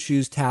of Blue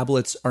Chew's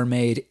tablets are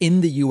made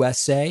in the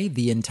USA.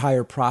 The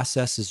entire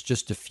process is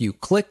just a few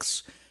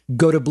clicks.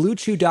 Go to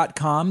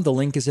BlueChew.com. The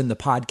link is in the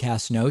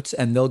podcast notes,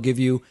 and they'll give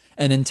you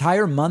an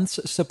entire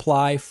month's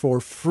supply for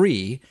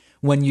free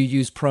when you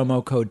use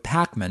promo code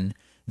PACMAN.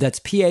 That's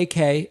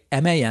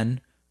PAKMAN.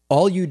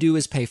 All you do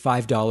is pay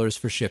 $5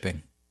 for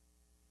shipping.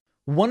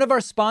 One of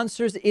our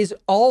sponsors is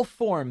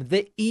Allform,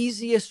 the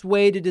easiest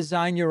way to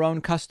design your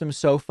own custom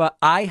sofa.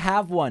 I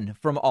have one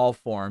from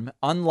Allform.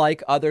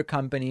 Unlike other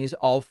companies,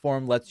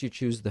 Allform lets you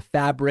choose the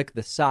fabric,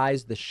 the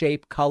size, the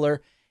shape,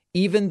 color,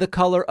 even the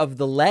color of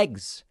the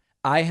legs.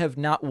 I have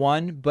not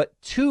one,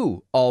 but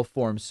two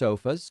Allform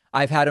sofas.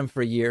 I've had them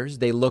for years.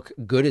 They look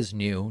good as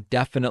new.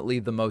 Definitely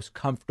the most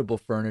comfortable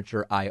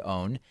furniture I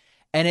own.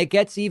 And it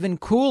gets even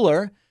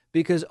cooler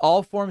because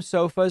Allform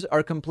sofas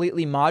are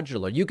completely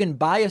modular. You can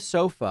buy a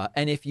sofa,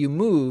 and if you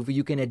move,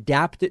 you can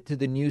adapt it to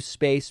the new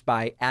space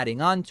by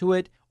adding onto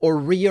it or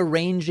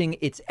rearranging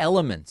its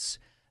elements.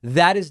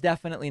 That is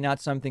definitely not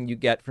something you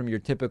get from your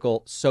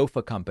typical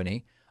sofa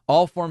company.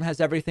 Allform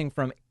has everything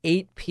from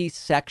 8-piece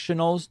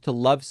sectionals to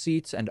love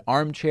seats and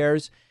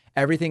armchairs.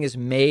 Everything is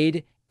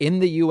made in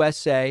the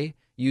USA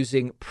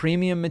using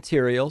premium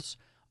materials.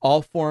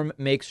 Allform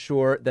makes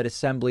sure that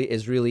assembly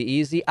is really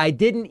easy. I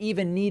didn't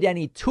even need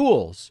any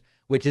tools,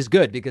 which is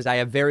good because I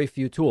have very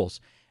few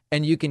tools.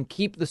 And you can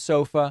keep the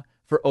sofa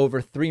for over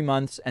 3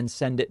 months and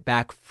send it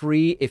back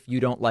free if you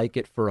don't like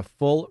it for a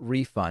full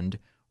refund.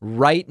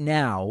 Right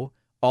now,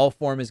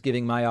 Allform is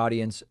giving my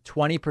audience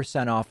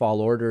 20% off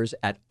all orders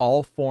at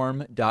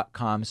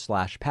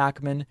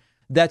allform.com/Pacman.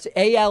 That's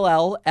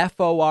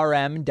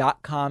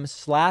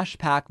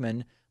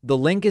ALLFORM.com/Pacman. The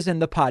link is in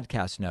the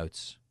podcast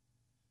notes.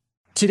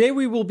 Today,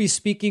 we will be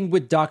speaking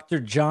with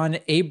Dr. John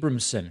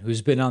Abramson,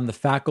 who's been on the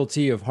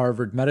faculty of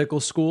Harvard Medical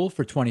School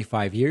for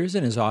 25 years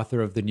and is author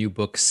of the new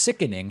book,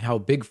 Sickening: How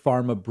Big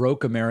Pharma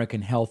Broke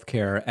American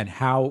Healthcare and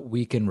How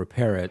We Can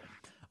Repair It.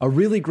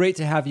 Really great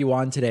to have you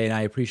on today, and I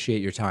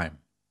appreciate your time.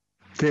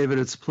 David,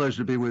 it's a pleasure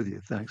to be with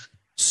you. Thanks.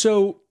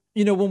 So,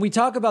 when we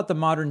talk about the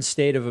modern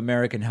state of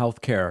American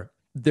healthcare,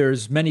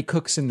 there's many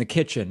cooks in the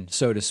kitchen,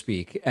 so to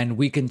speak, and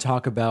we can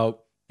talk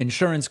about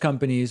insurance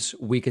companies,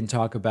 we can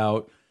talk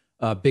about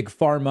big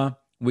pharma,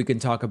 we can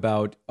talk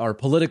about our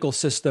political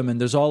system,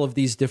 and there's all of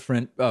these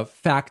different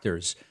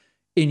factors.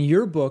 In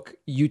your book,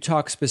 you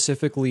talk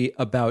specifically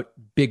about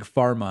big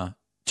pharma.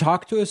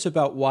 Talk to us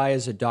about why,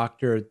 as a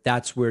doctor,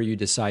 that's where you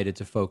decided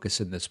to focus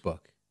in this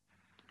book.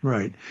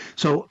 Right.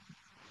 So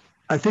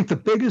I think the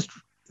biggest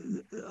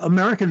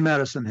American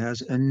medicine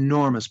has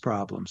enormous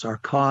problems. Our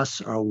costs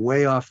are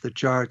way off the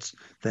charts.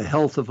 The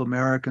health of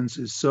Americans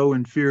is so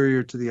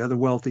inferior to the other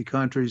wealthy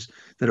countries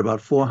that about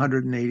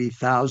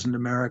 480,000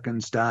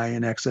 Americans die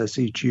in excess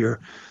each year.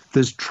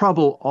 There's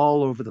trouble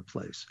all over the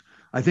place.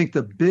 I think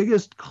the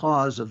biggest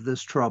cause of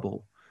this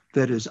trouble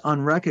that is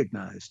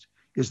unrecognized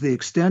is the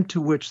extent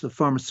to which the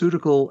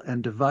pharmaceutical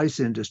and device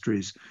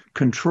industries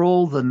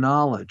control the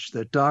knowledge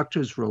that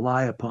doctors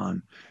rely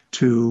upon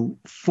to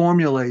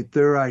formulate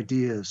their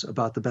ideas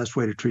about the best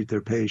way to treat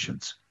their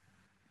patients.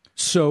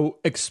 So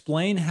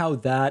explain how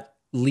that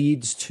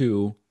leads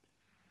to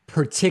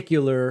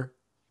particular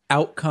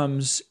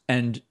outcomes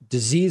and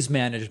disease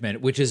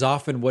management, which is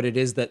often what it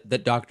is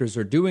that doctors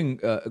are doing,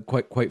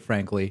 quite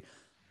frankly.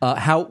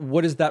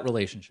 What is that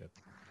relationship?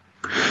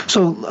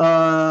 So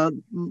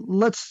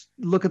let's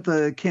look at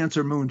the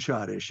cancer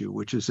moonshot issue,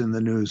 which is in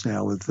the news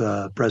now with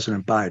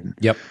President Biden.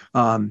 Yep.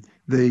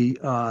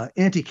 The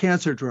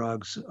anti-cancer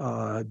drugs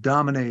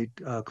dominate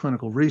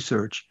clinical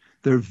research.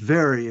 They're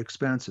very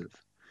expensive.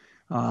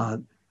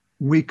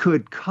 We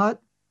could cut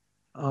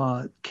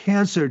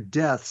cancer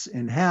deaths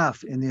in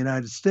half in the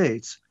United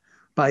States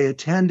by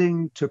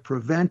attending to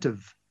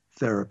preventive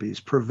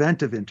therapies,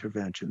 preventive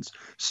interventions,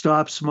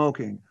 stop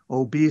smoking,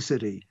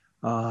 obesity,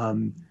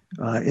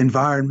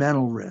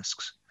 environmental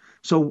risks.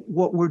 So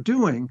what we're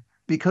doing,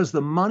 because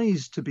the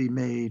money's to be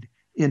made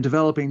in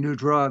developing new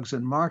drugs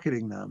and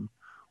marketing them,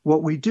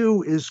 what we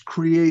do is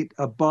create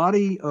a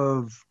body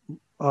of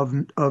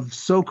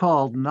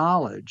so-called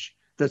knowledge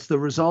that's the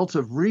results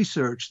of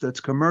research that's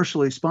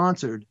commercially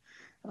sponsored,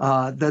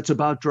 that's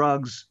about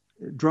drug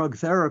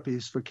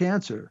therapies for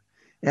cancer.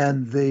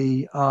 And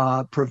the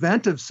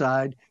preventive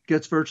side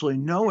gets virtually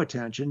no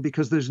attention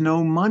because there's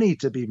no money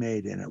to be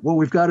made in it. What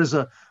we've got is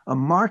a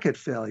market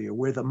failure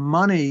where the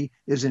money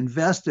is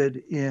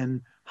invested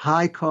in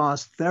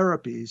high-cost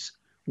therapies,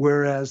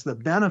 whereas the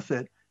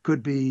benefit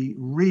could be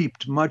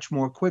reaped much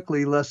more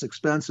quickly, less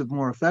expensive,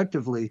 more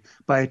effectively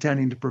by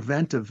attending to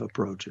preventive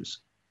approaches.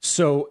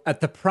 So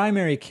at the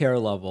primary care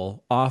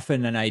level,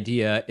 often an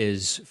idea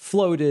is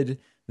floated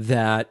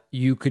that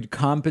you could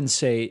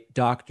compensate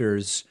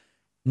doctors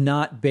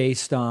not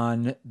based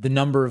on the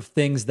number of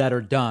things that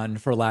are done,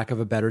 for lack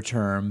of a better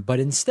term, but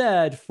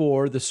instead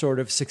for the sort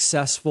of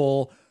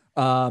successful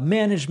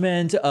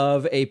management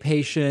of a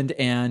patient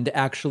and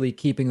actually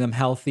keeping them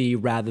healthy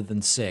rather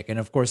than sick. And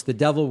of course, the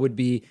devil would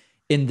be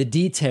in the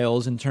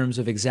details in terms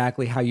of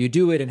exactly how you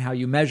do it and how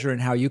you measure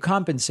and how you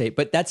compensate.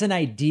 But that's an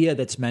idea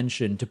that's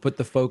mentioned to put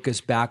the focus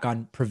back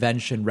on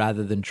prevention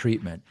rather than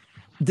treatment.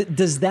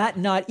 Does that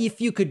not, if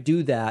you could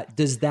do that,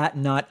 does that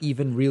not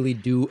even really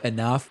do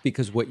enough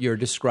because what you're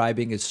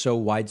describing is so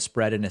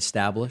widespread and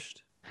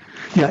established?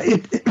 Yeah,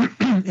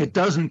 it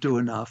doesn't do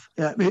enough.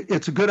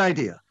 It's a good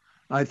idea.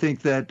 I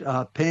think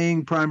that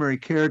paying primary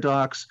care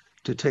docs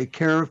to take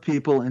care of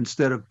people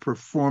instead of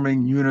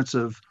performing units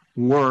of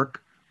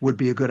work would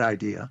be a good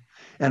idea.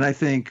 And I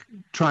think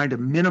trying to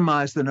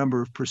minimize the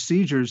number of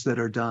procedures that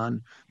are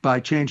done by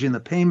changing the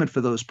payment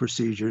for those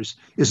procedures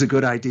is a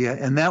good idea.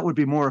 And that would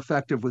be more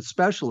effective with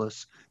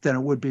specialists than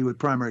it would be with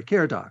primary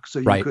care docs. So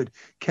you could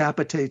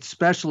capitate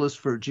specialists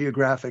for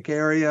geographic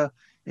area,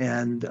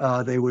 and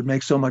they would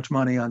make so much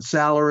money on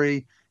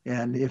salary.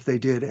 And if they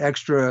did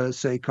extra,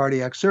 say,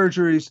 cardiac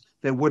surgeries,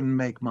 they wouldn't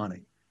make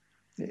money.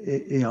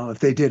 If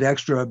they did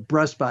extra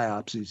breast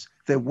biopsies,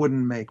 they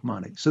wouldn't make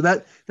money. So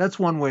that's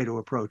one way to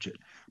approach it.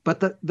 But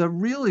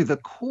the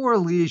core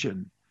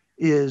lesion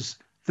is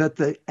that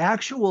the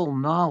actual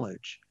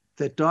knowledge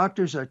that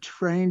doctors are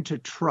trained to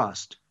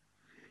trust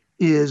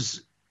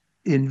is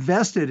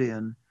invested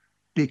in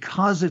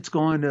because it's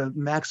going to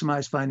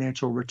maximize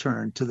financial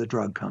return to the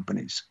drug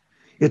companies.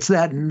 It's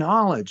that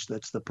knowledge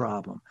that's the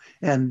problem.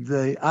 And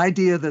the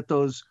idea that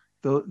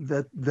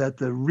that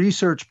the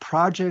research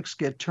projects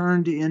get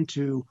turned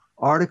into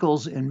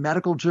articles in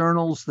medical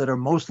journals that are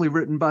mostly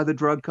written by the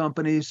drug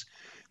companies,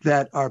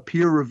 that are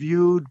peer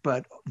reviewed,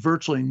 but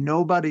virtually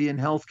nobody in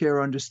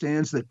healthcare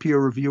understands that peer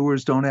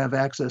reviewers don't have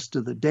access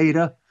to the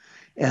data,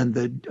 and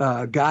the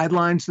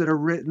guidelines that are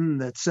written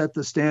that set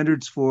the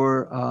standards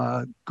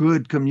for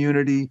good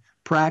community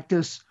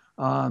practice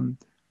and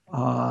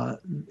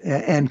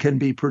can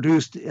be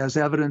produced as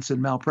evidence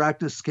in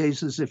malpractice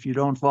cases if you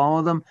don't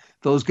follow them.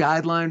 Those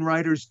guideline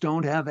writers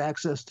don't have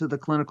access to the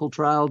clinical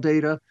trial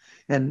data.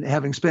 And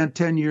having spent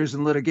 10 years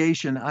in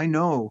litigation, I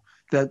know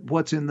that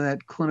what's in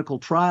that clinical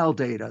trial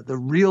data, the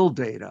real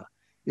data,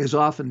 is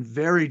often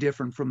very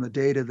different from the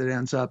data that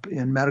ends up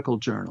in medical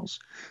journals.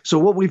 So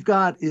what we've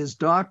got is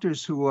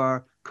doctors who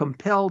are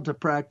compelled to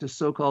practice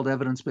so-called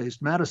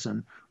evidence-based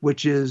medicine,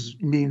 which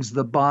means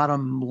the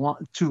bottom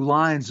two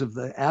lines of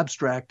the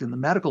abstract in the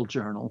medical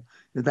journal.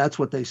 That's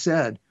what they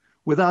said,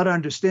 without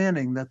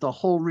understanding that the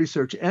whole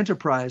research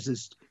enterprise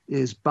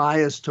is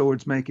biased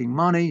towards making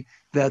money,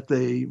 that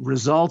the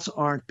results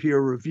aren't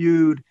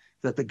peer-reviewed,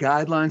 that the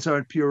guidelines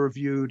aren't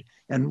peer-reviewed,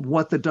 and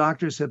what the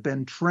doctors have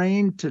been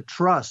trained to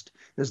trust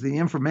as the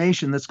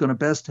information that's going to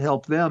best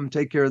help them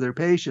take care of their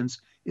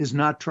patients is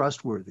not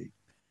trustworthy.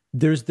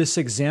 There's this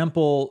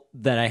example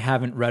that I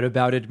haven't read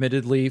about,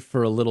 admittedly,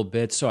 for a little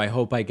bit, so I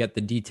hope I get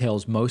the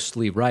details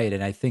mostly right.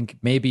 And I think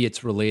maybe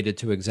it's related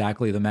to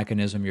exactly the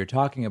mechanism you're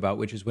talking about,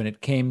 which is when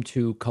it came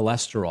to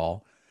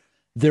cholesterol.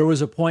 There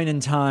was a point in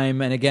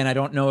time, and again, I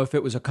don't know if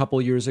it was a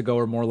couple years ago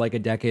or more like a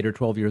decade or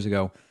 12 years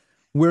ago,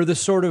 where the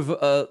sort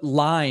of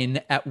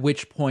line at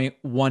which point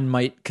one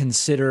might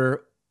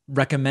consider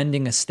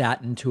recommending a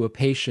statin to a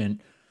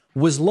patient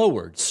was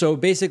lowered. So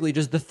basically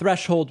just the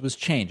threshold was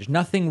changed.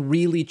 Nothing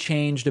really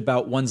changed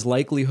about one's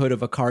likelihood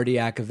of a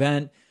cardiac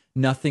event.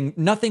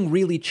 Nothing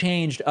really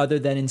changed other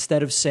than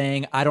instead of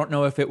saying, I don't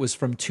know if it was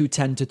from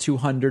 210 to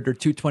 200 or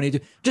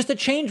 220, just a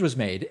change was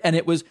made. And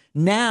it was,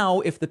 now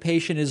if the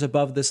patient is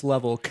above this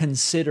level,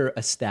 consider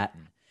a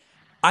statin.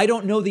 I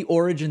don't know the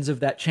origins of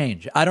that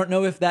change. I don't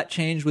know if that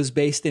change was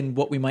based in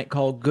what we might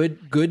call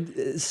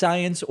good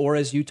science, or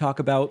as you talk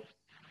about,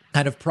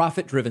 kind of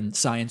profit-driven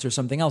science or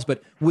something else.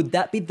 But would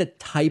that be the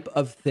type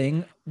of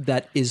thing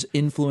that is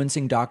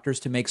influencing doctors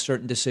to make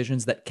certain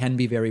decisions that can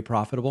be very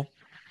profitable?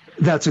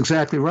 That's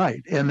exactly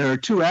right. And there are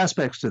two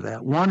aspects to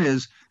that. One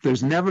is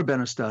there's never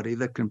been a study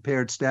that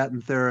compared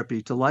statin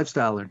therapy to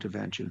lifestyle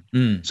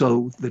intervention.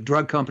 So the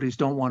drug companies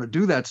don't want to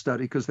do that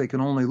study because they can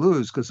only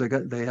lose because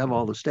they have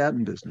all the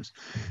statin business.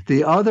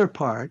 The other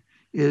part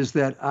is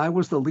that I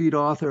was the lead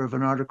author of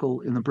an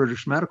article in the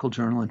British Medical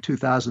Journal in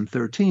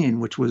 2013,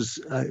 which was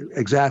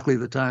exactly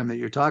the time that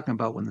you're talking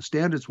about when the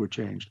standards were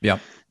changed. Yeah.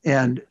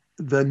 And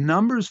the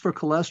numbers for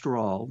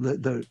cholesterol,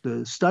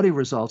 the study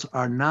results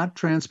are not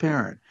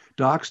transparent.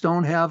 Docs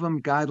don't have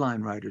them,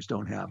 guideline writers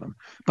don't have them.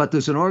 But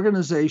there's an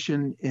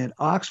organization in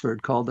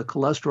Oxford called the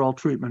Cholesterol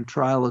Treatment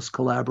Trialist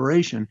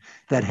Collaboration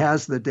that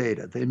has the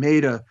data. They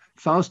made a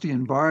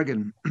Faustian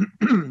bargain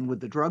with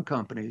the drug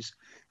companies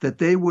that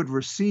they would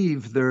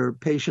receive their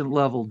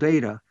patient-level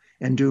data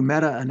and do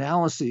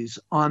meta-analyses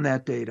on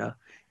that data.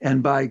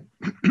 And by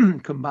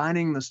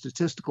combining the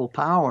statistical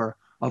power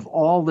of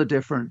all the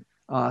different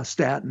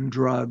statin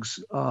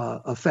drugs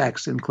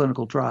effects in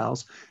clinical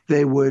trials,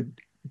 they would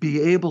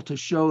be able to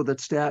show that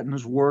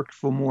statins worked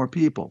for more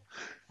people.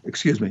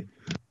 Excuse me.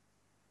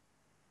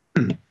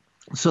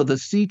 So the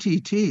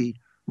CTT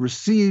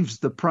receives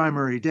the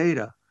primary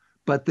data,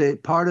 but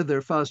part of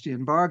their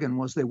Faustian bargain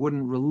was they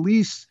wouldn't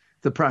release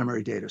the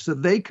primary data. So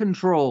they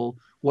control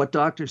what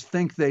doctors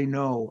think they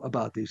know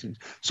about these things.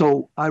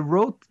 So I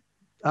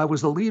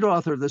was the lead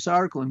author of this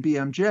article in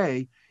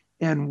BMJ,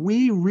 and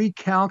we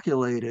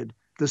recalculated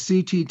the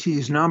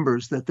CTT's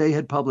numbers that they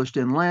had published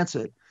in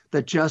Lancet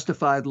that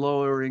justified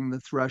lowering the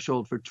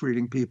threshold for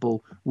treating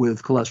people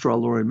with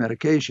cholesterol-lowering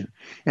medication.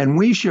 And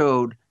we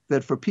showed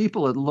that for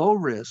people at low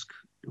risk,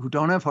 who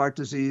don't have heart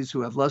disease,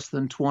 who have less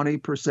than 20%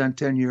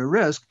 10-year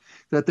risk,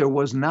 that there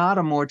was not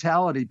a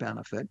mortality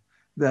benefit,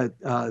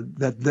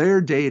 that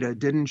their data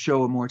didn't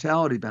show a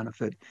mortality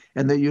benefit,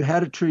 and that you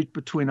had to treat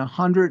between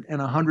 100 and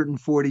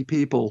 140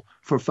 people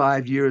for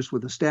 5 years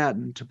with a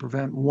statin to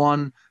prevent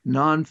one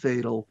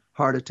non-fatal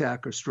heart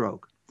attack or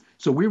stroke.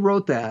 So we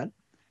wrote that,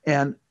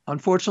 and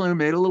unfortunately, we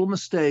made a little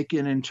mistake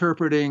in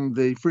interpreting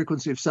the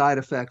frequency of side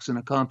effects in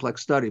a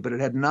complex study, but it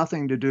had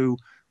nothing to do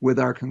with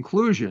our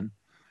conclusion.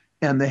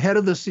 And the head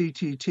of the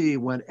CTT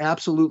went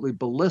absolutely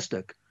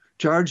ballistic,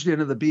 charged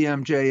into the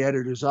BMJ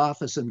editor's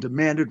office and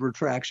demanded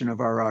retraction of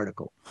our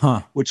article,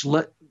 which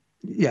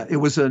it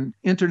was an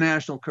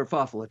international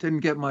kerfuffle. It didn't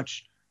get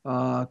much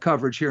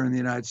coverage here in the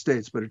United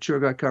States, but it sure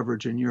got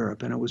coverage in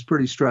Europe, and it was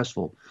pretty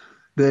stressful.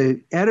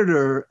 The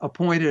editor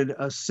appointed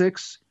a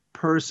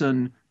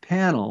 6-person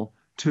panel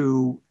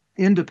to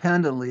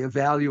independently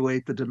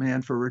evaluate the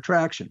demand for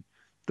retraction.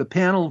 The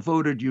panel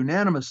voted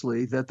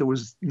unanimously that there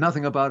was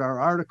nothing about our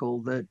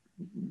article that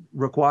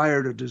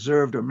required or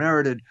deserved or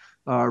merited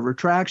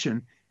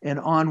retraction, and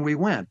on we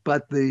went.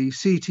 But the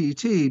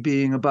CTT,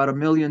 being about 1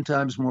 million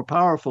times more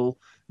powerful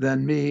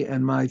than me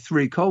and my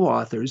 3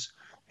 co-authors,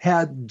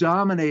 had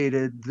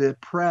dominated the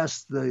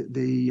press,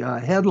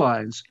 the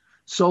headlines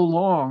so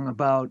long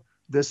about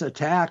this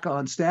attack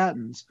on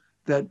statins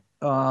that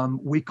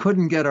we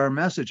couldn't get our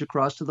message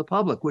across to the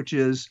public, which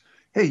is,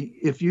 hey,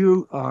 if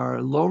you are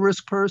a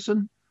low-risk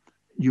person,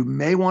 you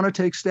may want to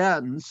take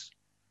statins,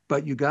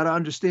 but you got to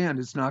understand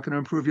it's not going to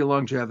improve your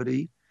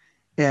longevity,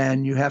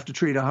 and you have to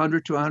treat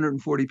 100 to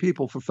 140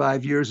 people for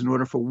 5 years in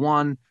order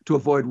to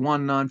avoid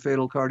one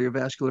non-fatal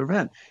cardiovascular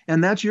event.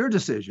 And that's your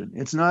decision.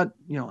 It's not,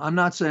 I'm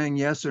not saying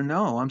yes or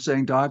no. I'm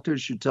saying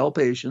doctors should tell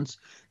patients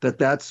that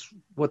that's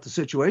what the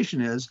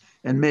situation is,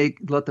 and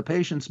let the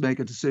patients make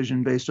a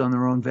decision based on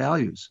their own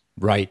values.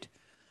 Right.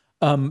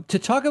 To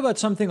talk about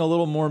something a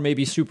little more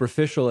maybe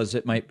superficial as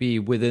it might be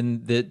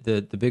within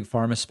the big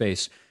pharma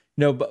space,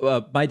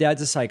 my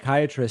dad's a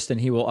psychiatrist, and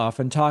he will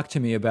often talk to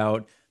me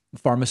about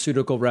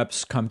pharmaceutical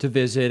reps come to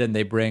visit, and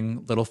they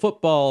bring little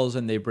footballs,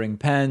 and they bring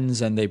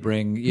pens, and they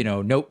bring,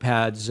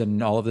 notepads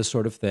and all of this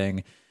sort of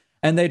thing.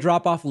 And they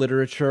drop off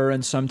literature,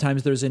 and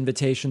sometimes there's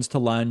invitations to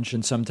lunch,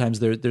 and sometimes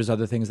there's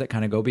other things that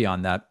kind of go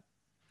beyond that.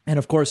 And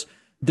of course,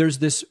 there's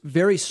this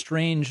very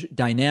strange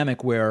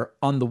dynamic where,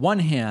 on the one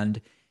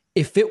hand,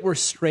 if it were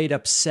straight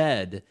up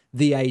said,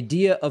 the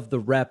idea of the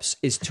reps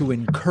is to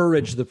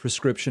encourage the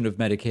prescription of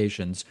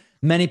medications,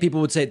 many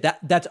people would say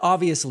that's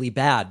obviously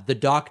bad. The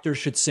doctor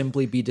should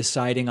simply be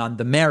deciding on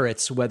the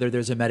merits, whether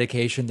there's a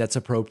medication that's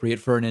appropriate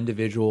for an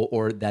individual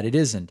or that it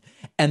isn't.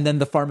 And then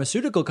the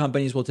pharmaceutical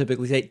companies will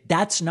typically say,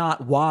 that's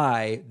not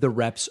why the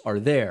reps are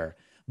there.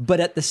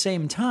 But at the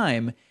same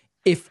time,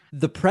 if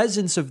the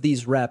presence of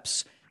these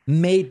reps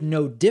made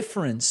no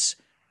difference,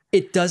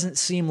 it doesn't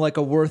seem like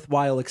a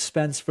worthwhile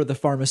expense for the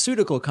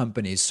pharmaceutical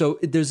companies. So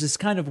there's this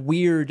kind of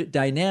weird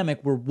dynamic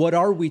where what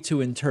are we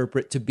to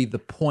interpret to be the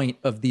point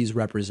of these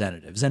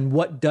representatives? And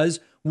what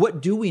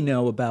do we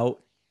know about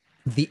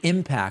the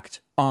impact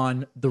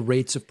on the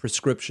rates of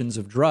prescriptions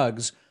of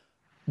drugs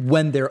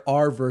when there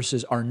are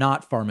versus are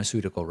not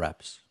pharmaceutical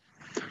reps?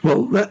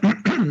 Well,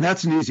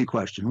 that's an easy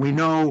question. We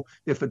know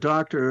if a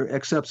doctor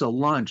accepts a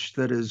lunch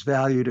that is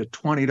valued at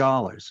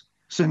 $20,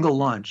 single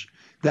lunch,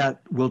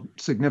 that will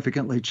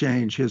significantly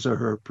change his or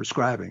her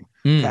prescribing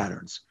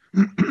patterns.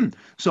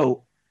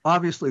 So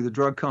obviously the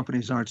drug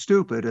companies aren't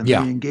stupid, and they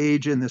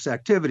engage in this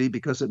activity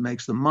because it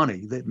makes them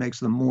money. That makes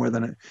them more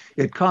than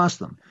it costs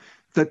them.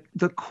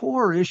 The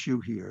core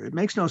issue here, it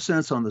makes no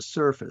sense on the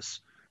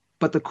surface,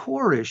 but the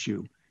core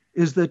issue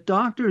is that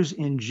doctors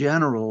in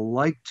general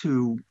like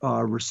to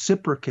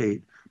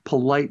reciprocate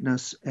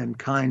politeness and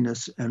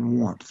kindness and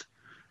warmth.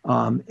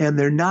 And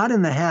they're not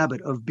in the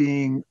habit of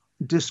being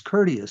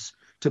discourteous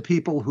to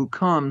people who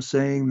come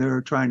saying they're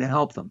trying to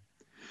help them.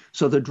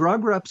 So the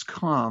drug reps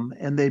come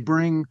and they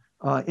bring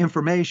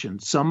information.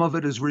 Some of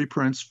it is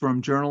reprints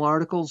from journal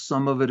articles.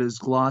 Some of it is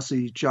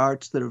glossy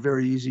charts that are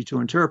very easy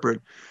to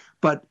interpret.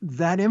 But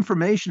that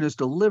information is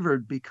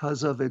delivered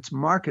because of its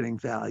marketing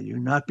value,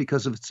 not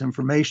because of its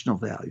informational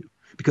value,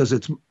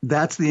 because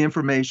that's the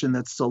information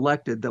that's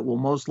selected that will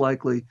most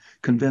likely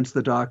convince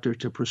the doctor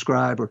to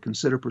prescribe or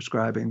consider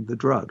prescribing the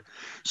drug.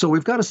 So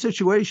we've got a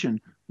situation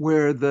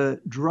where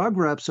the drug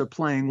reps are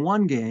playing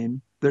one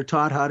game. They're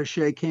taught how to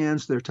shake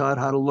hands. They're taught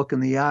how to look in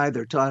the eye.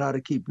 They're taught how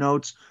to keep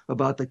notes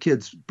about the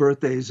kids'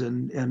 birthdays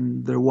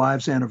and their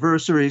wives'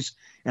 anniversaries.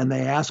 And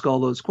they ask all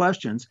those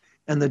questions.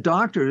 And the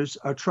doctors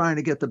are trying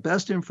to get the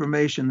best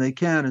information they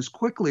can as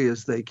quickly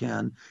as they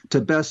can to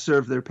best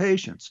serve their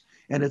patients.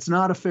 And it's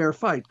not a fair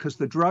fight because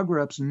the drug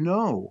reps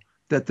know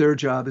that their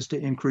job is to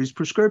increase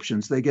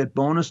prescriptions. They get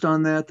bonused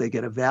on that. They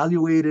get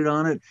evaluated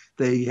on it.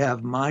 They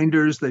have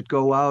minders that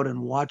go out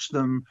and watch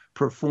them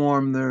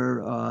perform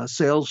their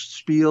sales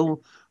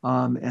spiel,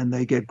 and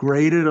they get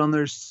graded on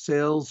their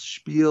sales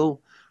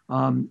spiel.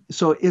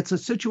 So it's a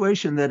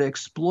situation that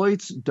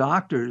exploits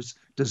doctors'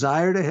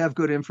 desire to have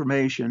good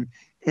information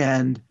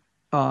and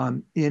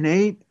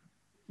innate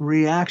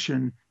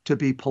reaction to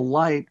be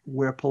polite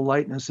where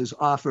politeness is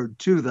offered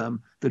to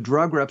them. The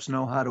drug reps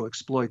know how to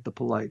exploit the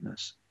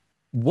politeness.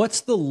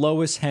 What's the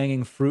lowest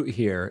hanging fruit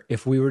here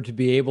if we were to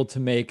be able to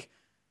make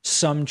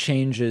some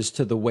changes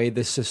to the way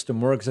this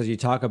system works? As you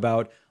talk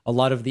about, a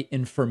lot of the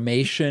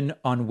information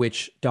on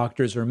which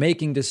doctors are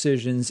making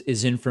decisions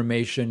is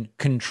information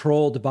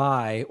controlled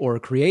by or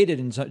created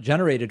and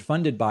generated,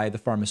 funded by the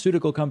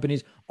pharmaceutical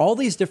companies. All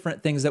these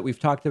different things that we've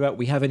talked about.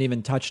 We haven't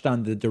even touched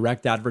on the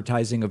direct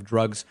advertising of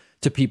drugs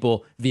to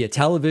people via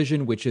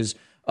television, which is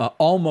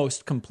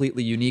almost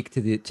completely unique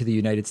to the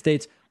United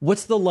States.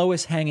 What's the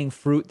lowest hanging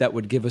fruit that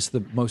would give us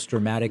the most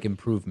dramatic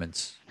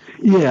improvements?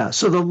 Yeah,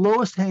 so the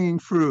lowest hanging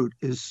fruit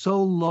is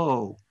so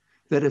low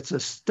that it's a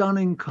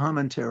stunning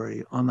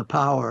commentary on the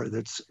power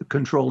that's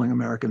controlling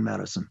American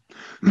medicine.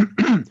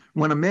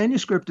 When a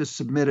manuscript is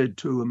submitted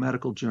to a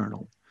medical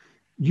journal,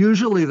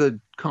 usually the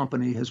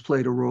company has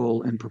played a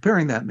role in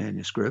preparing that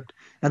manuscript,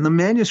 and the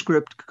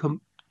manuscript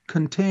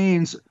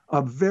contains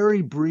a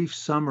very brief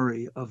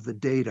summary of the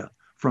data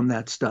from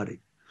that study.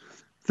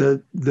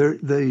 The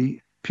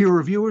peer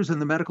reviewers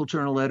and the medical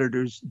journal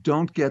editors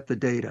don't get the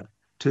data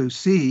to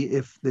see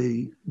if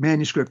the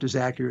manuscript is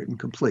accurate and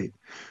complete.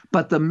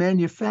 But the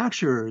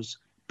manufacturers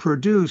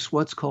produce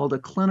what's called a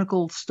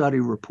clinical study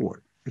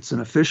report. It's an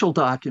official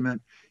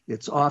document.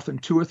 It's often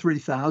 2,000 or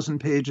 3,000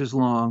 pages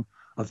long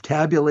of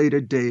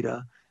tabulated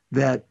data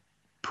that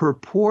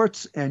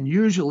purports and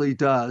usually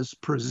does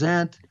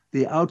present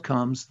the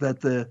outcomes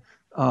that the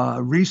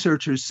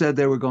researchers said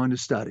they were going to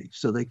study.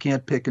 So they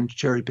can't pick and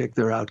cherry pick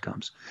their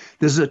outcomes.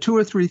 This is a 2,000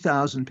 or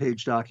 3,000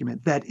 page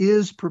document that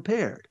is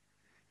prepared,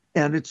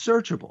 and it's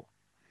searchable.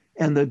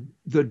 And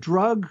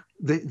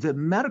the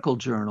medical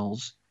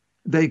journals,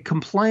 they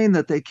complain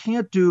that they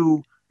can't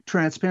do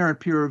transparent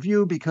peer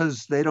review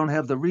because they don't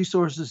have the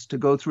resources to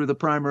go through the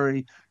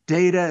primary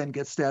data and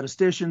get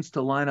statisticians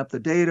to line up the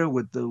data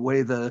with the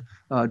way the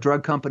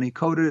drug company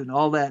coded it and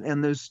all that.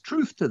 And there's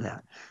truth to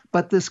that.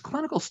 But this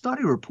clinical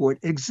study report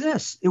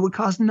exists. It would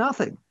cost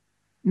nothing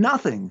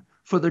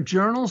for the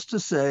journals to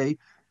say,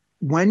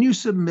 when you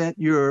submit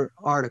your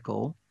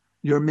article,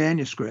 your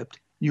manuscript,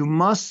 you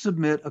must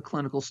submit a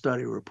clinical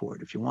study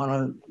report. If you want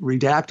to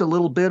redact a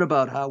little bit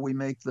about how we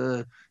make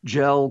the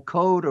gel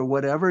code or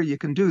whatever, you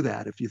can do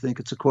that if you think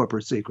it's a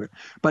corporate secret.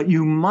 But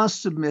you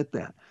must submit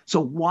that. So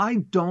why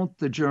don't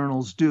the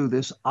journals do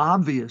this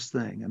obvious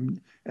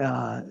thing?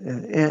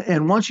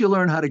 And once you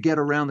learn how to get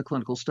around the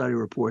clinical study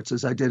reports,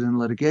 as I did in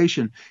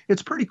litigation,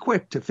 it's pretty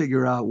quick to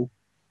figure out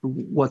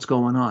what's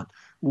going on.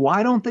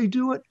 Why don't they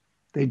do it?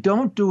 They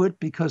don't do it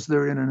because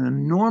they're in an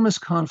enormous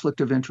conflict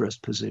of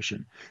interest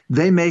position.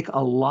 They make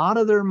a lot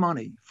of their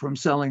money from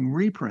selling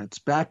reprints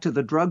back to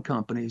the drug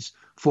companies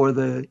for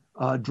the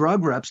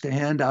drug reps to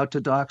hand out to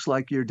docs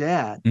like your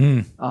dad.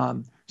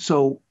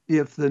 So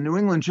if the New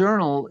England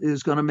Journal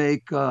is going to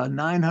make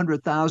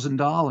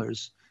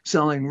 $900,000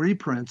 selling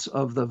reprints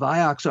of the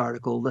Vioxx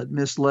article that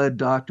misled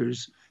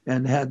doctors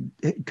and had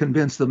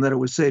convinced them that it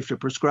was safe to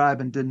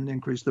prescribe and didn't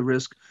increase the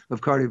risk of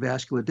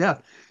cardiovascular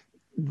death,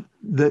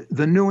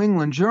 the New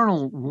England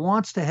Journal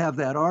wants to have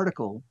that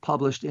article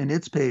published in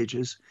its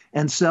pages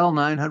and sell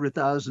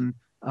 900,000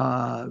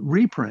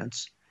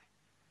 reprints.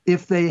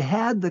 If they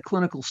had the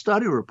clinical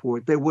study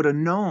report, they would have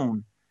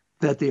known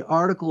that the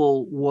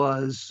article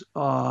was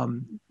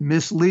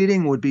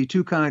misleading, would be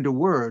too kind a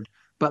word,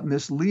 but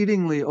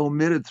misleadingly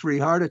omitted 3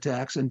 heart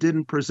attacks and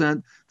didn't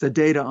present the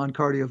data on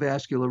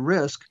cardiovascular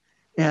risk.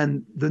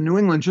 And the New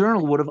England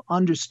Journal would have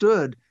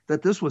understood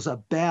that this was a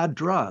bad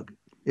drug.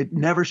 It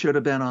never should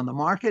have been on the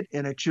market,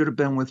 and it should have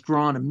been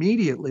withdrawn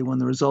immediately when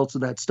the results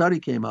of that study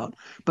came out.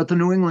 But the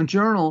New England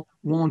Journal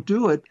won't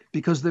do it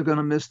because they're going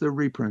to miss their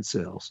reprint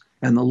sales,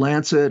 and the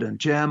Lancet and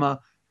JAMA,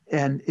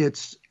 and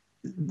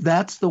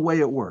that's the way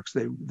it works.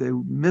 They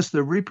miss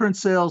their reprint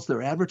sales,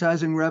 their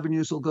advertising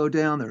revenues will go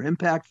down, their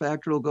impact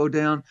factor will go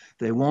down.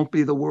 They won't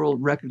be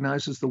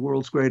recognized as the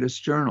world's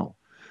greatest journal.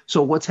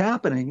 So what's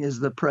happening is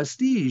the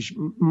prestige,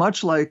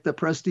 much like the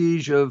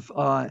prestige of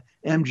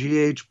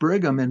MGH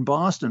Brigham in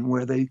Boston,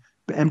 where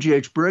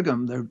MGH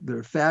Brigham,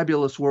 they're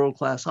fabulous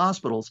world-class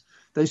hospitals,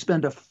 they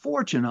spend a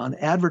fortune on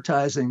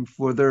advertising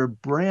for their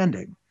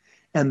branding.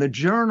 And the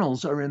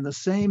journals are in the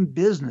same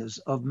business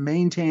of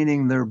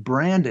maintaining their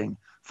branding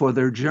for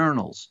their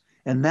journals.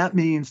 And that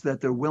means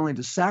that they're willing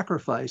to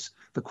sacrifice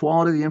the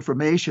quality of the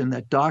information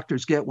that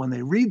doctors get when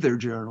they read their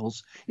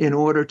journals in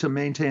order to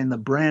maintain the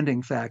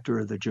branding factor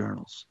of the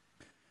journals.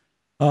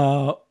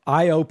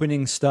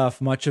 Eye-opening stuff,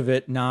 much of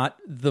it not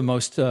the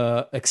most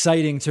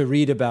exciting to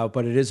read about,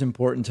 but it is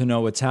important to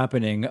know what's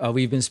happening.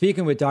 We've been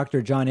speaking with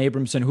Dr. John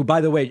Abramson, who, by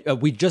the way,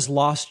 we just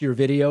lost your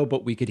video,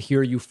 but we could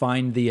hear you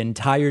fine the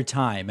entire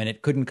time, and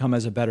it couldn't come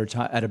as at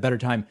a better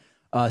time.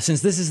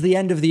 Since this is the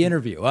end of the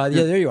interview. Yeah,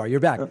 there you are.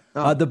 You're back.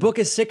 The book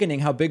is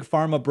Sickening, How Big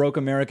Pharma Broke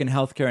American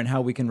Healthcare and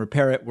How We Can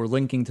Repair It. We're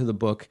linking to the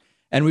book,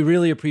 and we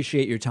really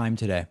appreciate your time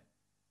today.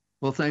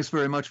 Well, thanks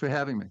very much for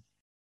having me.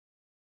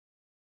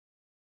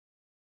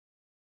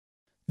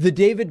 The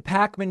David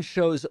Pakman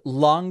Show's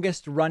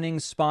longest running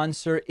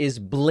sponsor is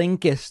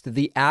Blinkist,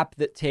 the app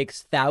that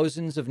takes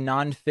thousands of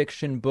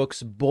nonfiction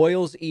books,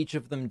 boils each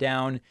of them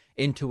down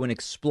into an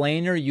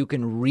explainer you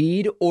can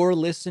read or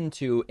listen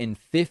to in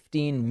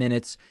 15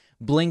 minutes.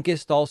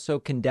 Blinkist also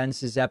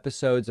condenses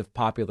episodes of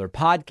popular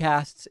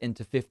podcasts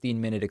into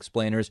 15-minute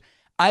explainers.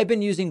 I've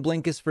been using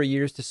Blinkist for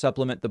years to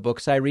supplement the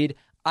books I read.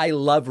 I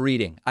love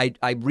reading. I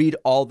read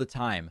all the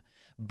time.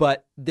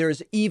 But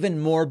there's even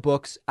more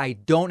books I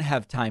don't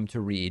have time to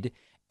read,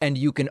 and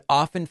you can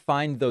often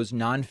find those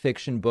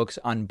nonfiction books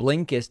on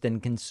Blinkist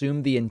and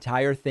consume the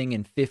entire thing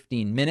in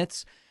 15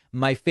 minutes.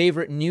 My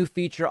favorite new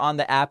feature on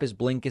the app is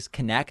Blinkist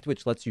Connect,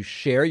 which lets you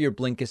share your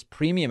Blinkist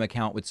premium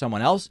account with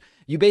someone else.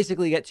 You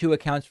basically get 2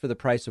 accounts for the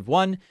price of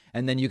one,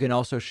 and then you can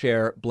also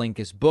share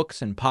Blinkist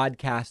books and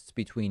podcasts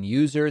between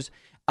users.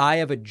 I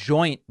have a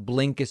joint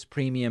Blinkist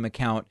premium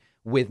account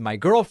with my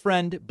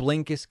girlfriend.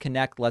 Blinkist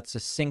Connect lets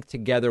us sync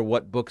together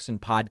what books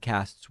and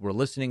podcasts we're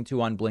listening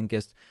to on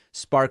Blinkist,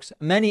 sparks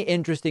many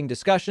interesting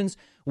discussions.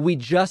 We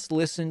just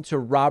listened to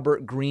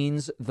Robert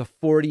Greene's The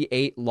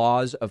 48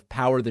 Laws of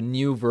Power, the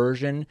new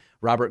version.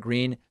 Robert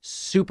Greene,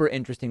 super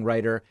interesting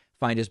writer.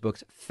 Find his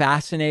books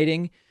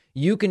fascinating.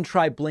 You can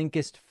try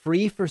Blinkist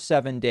free for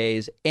 7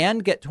 days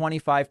and get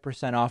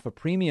 25% off a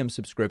premium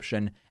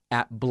subscription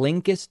at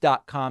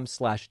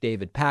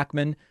Blinkist.com/David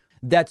Pakman.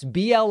 That's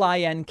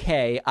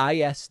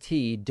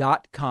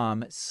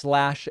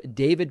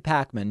BLINKIST.com/David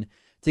Pakman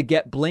to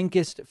get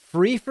Blinkist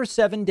free for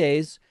 7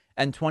 days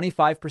and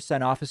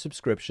 25% off a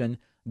subscription.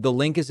 The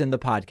link is in the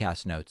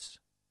podcast notes.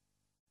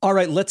 All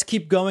right, let's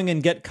keep going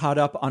and get caught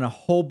up on a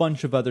whole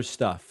bunch of other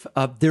stuff.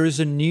 There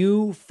is a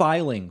new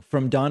filing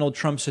from Donald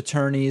Trump's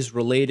attorneys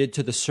related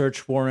to the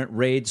search warrant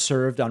raid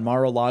served on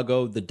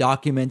Mar-a-Lago, the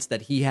documents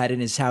that he had in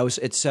his house,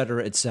 et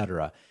cetera, et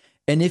cetera.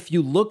 And if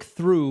you look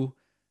through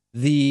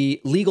the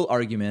legal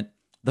argument,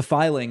 the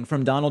filing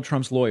from Donald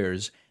Trump's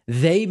lawyers,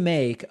 they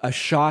make a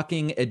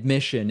shocking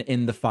admission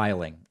in the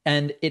filing.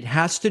 And it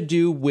has to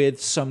do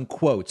with some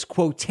quotes.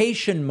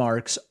 Quotation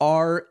marks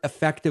are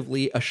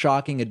effectively a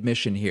shocking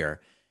admission here.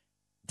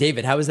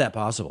 David, how is that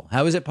possible?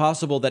 How is it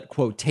possible that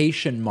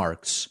quotation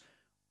marks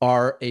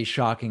are a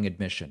shocking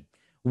admission?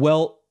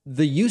 Well,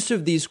 the use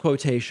of these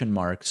quotation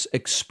marks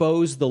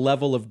expose the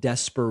level of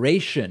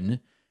desperation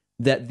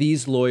that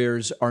these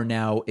lawyers are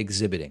now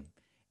exhibiting.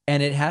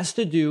 And it has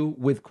to do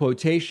with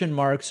quotation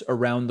marks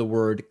around the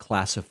word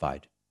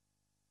classified.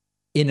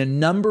 In a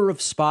number of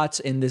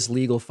spots in this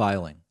legal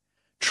filing,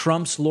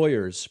 Trump's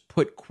lawyers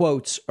put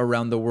quotes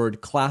around the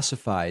word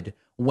classified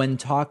when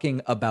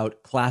talking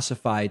about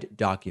classified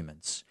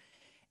documents.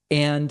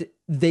 And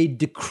they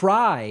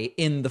decry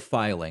in the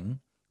filing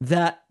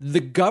that the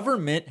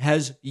government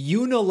has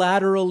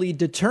unilaterally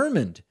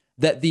determined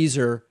that these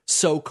are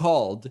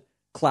so-called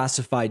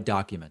classified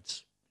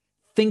documents.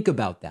 Think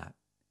about that.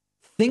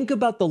 Think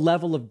about the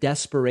level of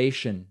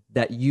desperation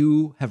that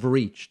you have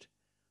reached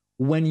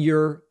when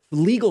your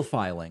legal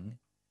filing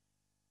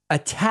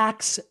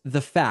attacks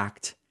the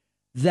fact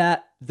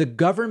that the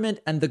government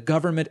and the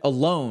government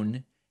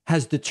alone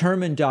has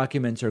determined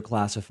documents are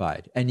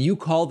classified, and you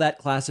call that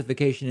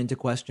classification into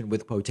question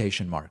with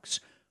quotation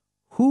marks.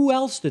 Who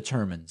else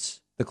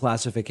determines the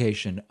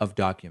classification of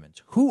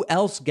documents? Who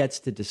else gets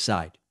to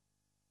decide?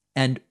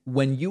 And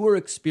when you are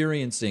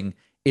experiencing,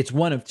 it's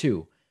one of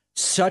two,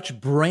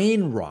 such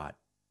brain rot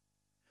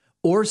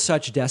or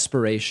such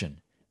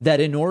desperation that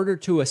in order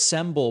to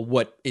assemble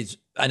what is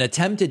an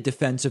attempted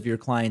defense of your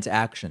client's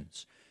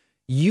actions,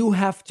 you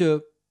have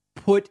to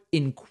put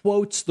in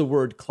quotes the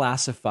word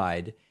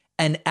classified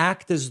and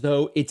act as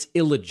though it's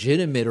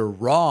illegitimate or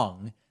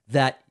wrong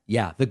that,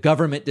 yeah, the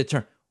government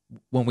determined.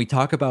 When we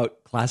talk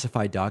about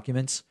classified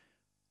documents,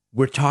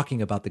 we're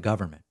talking about the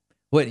government.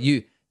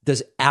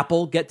 Does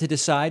Apple get to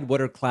decide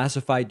what are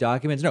classified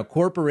documents? No,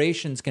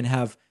 corporations can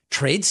have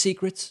trade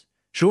secrets,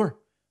 sure.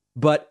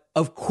 But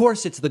of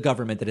course, it's the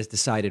government that has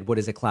decided what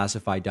is a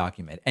classified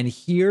document. And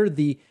here,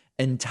 the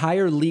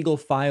entire legal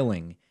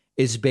filing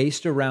is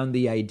based around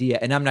the idea,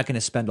 and I'm not going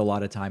to spend a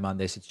lot of time on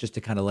this. It's just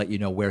to kind of let you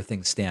know where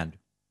things stand.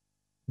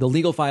 The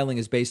legal filing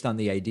is based on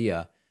the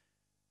idea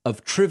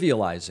of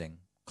trivializing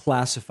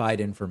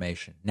classified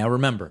information. Now,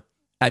 remember,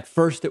 at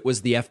first it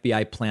was the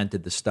FBI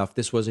planted the stuff.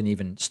 This wasn't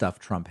even stuff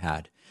Trump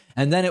had.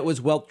 And then it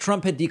was, well,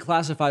 Trump had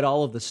declassified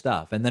all of the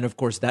stuff. And then, of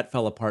course, that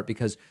fell apart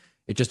because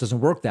it just doesn't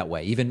work that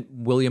way. Even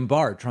William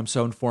Barr, Trump's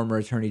own former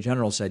attorney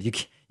general, said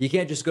you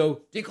can't just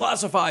go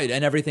declassified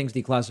and everything's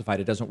declassified.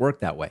 It doesn't work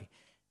that way.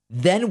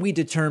 Then we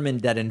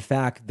determined that, in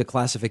fact, the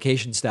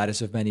classification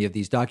status of many of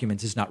these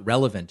documents is not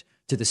relevant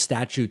to the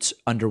statutes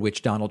under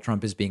which Donald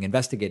Trump is being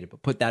investigated.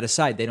 But put that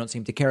aside. They don't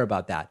seem to care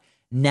about that.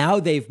 Now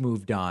they've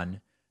moved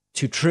on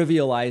to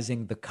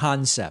trivializing the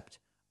concept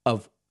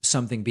of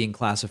something being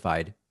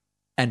classified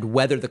and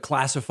whether the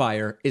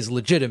classifier is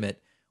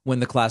legitimate when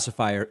the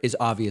classifier is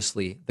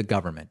obviously the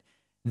government.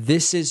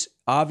 This is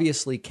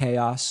obviously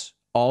chaos,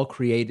 all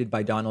created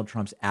by Donald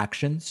Trump's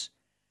actions,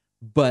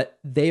 but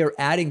they are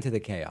adding to the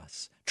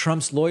chaos.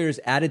 Trump's lawyers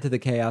added to the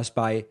chaos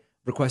by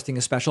requesting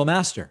a special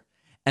master.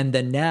 And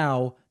then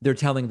now they're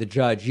telling the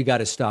judge, you got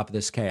to stop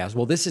this chaos.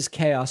 Well, this is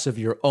chaos of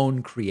your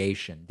own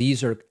creation.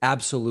 These are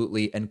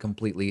absolutely and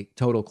completely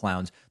total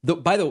clowns.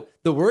 The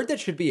word that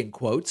should be in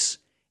quotes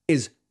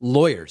is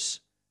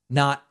lawyers,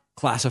 not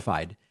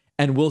classified.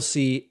 And we'll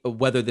see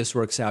whether this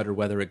works out or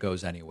whether it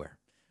goes anywhere.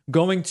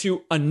 Going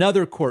to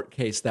another court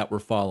case that we're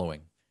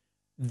following.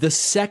 The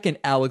second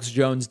Alex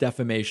Jones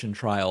defamation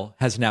trial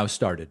has now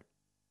started.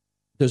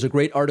 There's a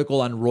great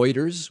article on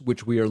Reuters,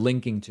 which we are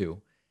linking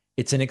to.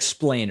 It's an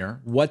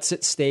explainer. What's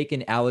at stake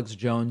in Alex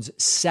Jones'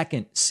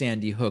 second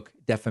Sandy Hook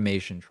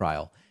defamation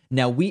trial?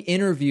 Now, we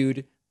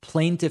interviewed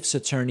plaintiff's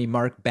attorney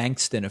Mark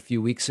Bankston a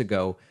few weeks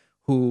ago,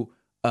 who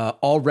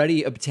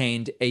already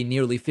obtained a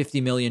nearly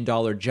 $50 million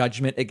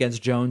judgment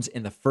against Jones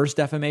in the first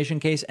defamation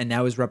case, and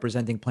now is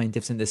representing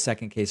plaintiffs in this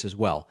second case as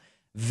well.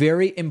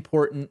 Very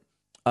important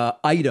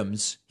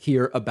items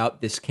here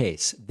about this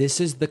case. This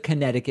is the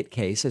Connecticut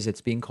case, as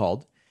it's being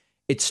called.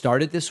 It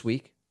started this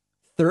week.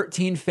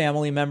 13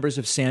 family members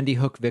of Sandy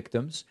Hook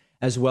victims,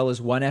 as well as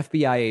one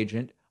FBI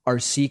agent, are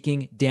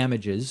seeking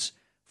damages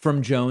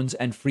from Jones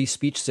and Free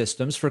Speech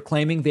Systems for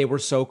claiming they were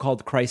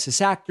so-called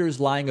crisis actors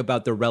lying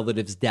about their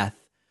relative's death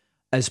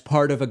as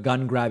part of a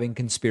gun-grabbing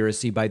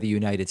conspiracy by the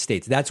United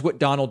States. That's what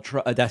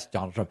that's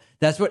Donald Trump.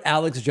 That's what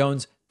Alex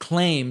Jones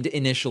claimed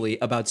initially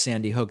about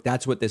Sandy Hook.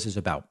 That's what this is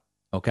about,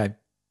 okay?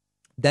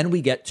 Then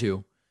we get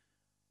to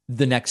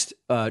the next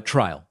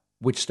trial,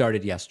 which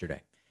started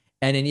yesterday.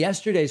 And in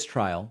yesterday's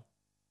trial,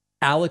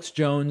 Alex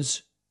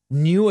Jones'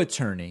 new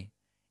attorney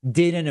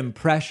did an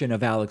impression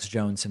of Alex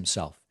Jones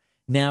himself.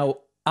 Now,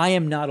 I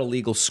am not a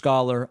legal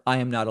scholar. I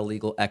am not a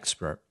legal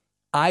expert.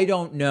 I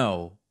don't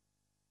know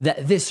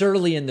that this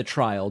early in the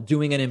trial,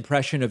 doing an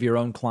impression of your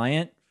own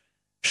client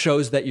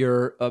shows that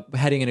you're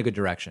heading in a good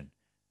direction.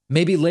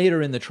 Maybe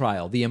later in the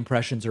trial, the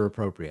impressions are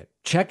appropriate.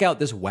 Check out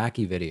this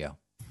wacky video.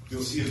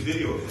 You'll see a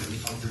video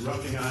of him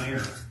erupting on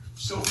air.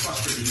 So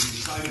frustrated, he's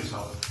beside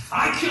himself.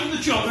 I killed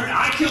the children.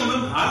 I killed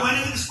them. I went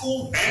into the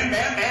school. Bam,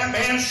 bam, bam,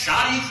 bam.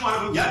 Shot each one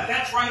of them. Yep,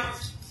 that's right.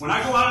 When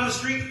I go out on the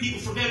street, people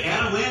forget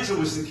Adam Lanza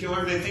was the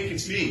killer. They think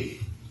it's me.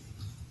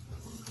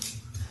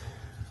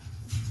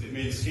 They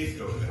made a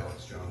scapegoat of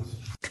Alex Jones.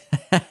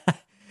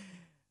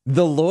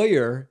 The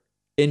lawyer,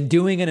 in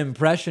doing an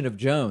impression of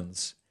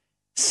Jones,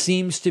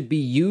 seems to be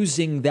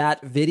using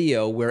that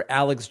video where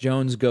Alex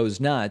Jones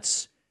goes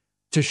nuts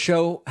to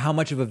show how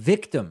much of a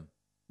victim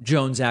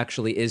Jones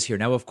actually is here.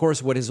 Now, of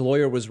course, what his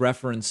lawyer was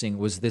referencing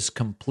was this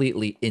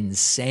completely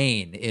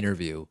insane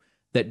interview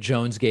that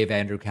Jones gave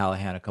Andrew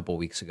Callahan a couple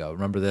weeks ago.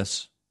 Remember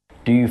this?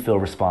 Do you feel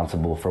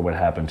responsible for what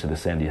happened to the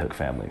Sandy Hook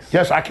families?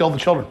 Yes, I killed the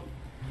children.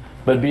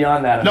 But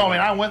beyond that...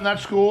 I went in that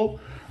school,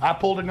 I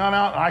pulled a gun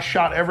out, and I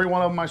shot every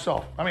one of them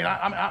myself. I mean,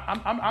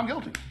 I'm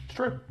guilty. It's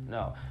true.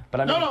 No, but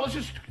I mean... No, let's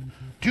just...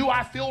 Do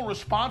I feel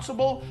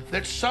responsible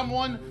that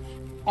someone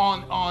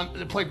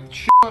that played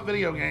shit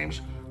video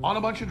games on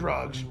a bunch of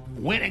drugs,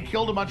 went and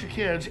killed a bunch of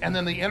kids, and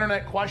then the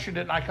internet questioned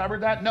it and I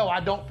covered that? No,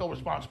 I don't feel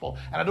responsible,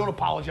 and I don't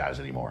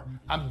apologize anymore.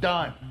 I'm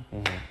done.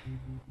 Mm-hmm.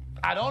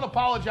 I don't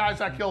apologize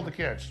I killed the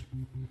kids.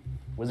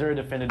 Was there a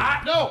definitive...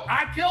 No,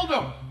 I killed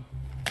them.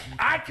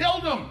 I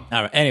killed them.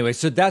 All right. Anyway,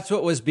 so that's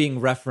what was being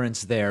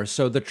referenced there.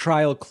 So the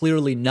trial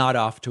clearly not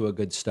off to a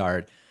good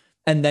start.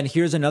 And then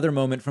here's another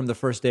moment from the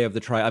first day of the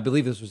trial. I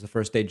believe this was the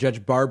first day.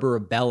 Judge Barbara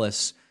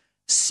Bellis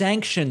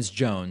sanctions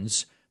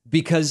Jones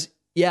because...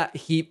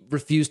 he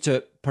refused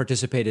to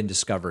participate in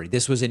discovery.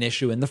 This was an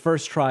issue in the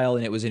first trial,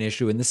 and it was an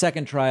issue in the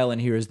second trial.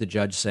 And here is the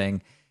judge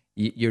saying,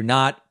 you're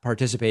not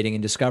participating in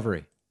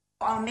discovery.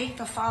 I'll make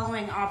the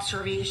following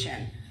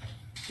observation.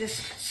 This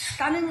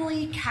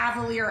stunningly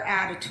cavalier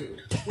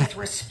attitude with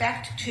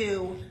respect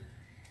to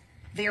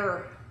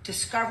their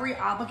discovery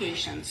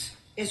obligations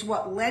is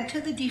what led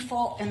to the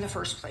default in the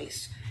first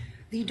place.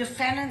 The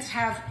defendants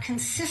have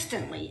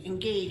consistently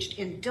engaged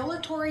in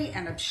dilatory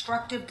and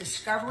obstructive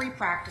discovery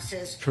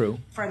practices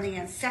from the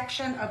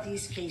inception of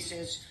these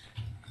cases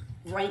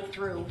right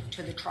through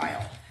to the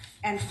trial.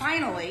 And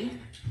finally,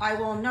 I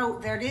will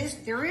note there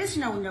is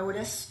no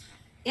notice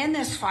in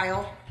this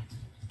file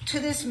to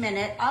this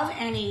minute of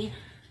any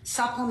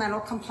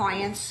supplemental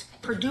compliance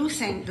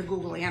producing the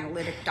Google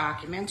Analytic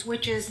documents,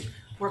 which is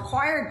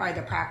required by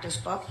the practice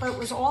book, but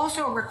was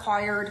also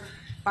required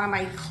by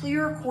my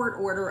clear court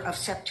order of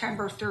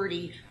September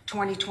 30,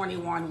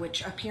 2021,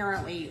 which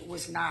apparently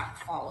was not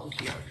followed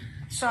here.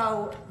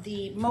 So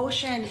the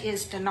motion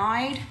is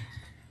denied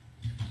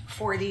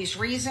for these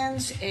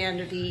reasons,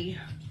 and the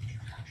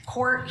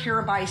court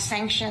hereby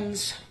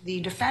sanctions the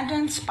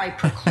defendants by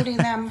precluding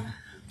them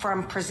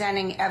from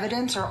presenting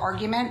evidence or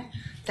argument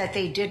that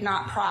they did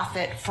not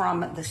profit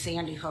from the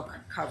Sandy Hook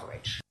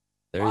coverage.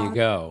 There you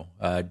go.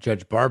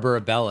 Judge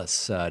Barbara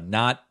Bellis,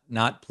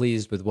 not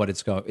pleased with what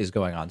is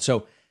going on.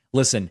 So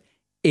listen,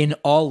 in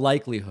all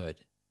likelihood,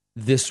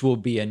 this will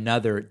be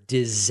another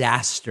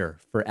disaster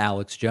for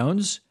Alex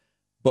Jones,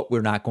 but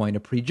we're not going to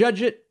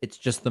prejudge it. It's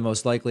just the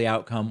most likely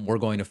outcome. We're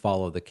going to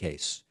follow the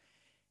case.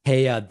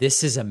 Hey,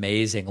 this is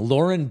amazing.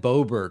 Lauren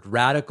Boebert,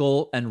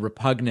 radical and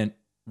repugnant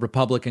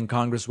Republican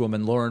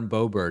Congresswoman Lauren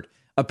Boebert,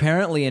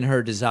 apparently in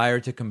her desire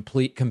to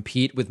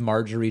compete with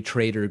Marjorie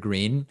Taylor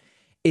Greene,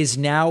 is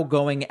now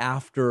going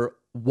after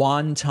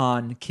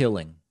wanton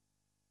killing.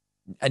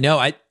 No,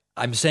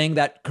 I'm saying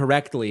that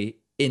correctly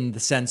in the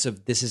sense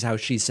of this is how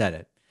she said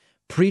it.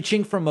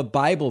 Preaching from a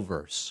Bible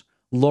verse,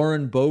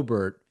 Lauren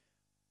Boebert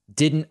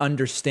didn't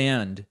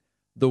understand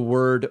the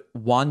word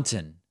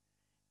wanton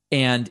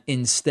and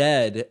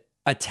instead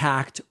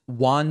attacked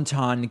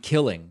wanton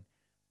killing,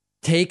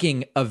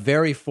 taking a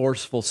very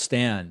forceful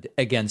stand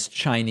against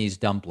Chinese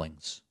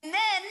dumplings. And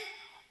then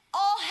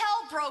all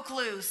hell broke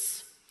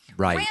loose.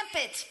 Right.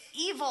 Rampant,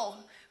 evil,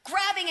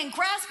 grabbing and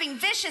grasping,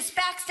 vicious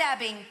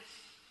backstabbing.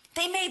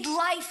 They made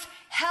life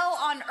hell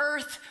on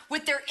earth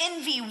with their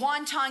envy,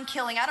 wanton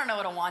killing. I don't know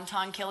what a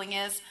wanton killing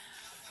is.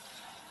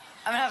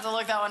 I'm gonna have to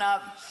look that one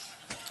up.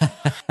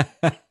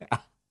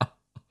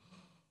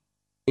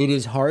 It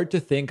is hard to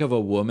think of a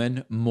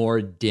woman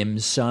more dim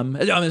sum.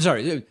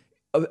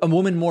 A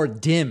woman more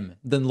dim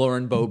than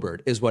Lauren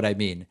Boebert is what I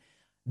mean.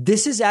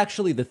 This is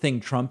actually the thing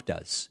Trump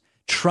does.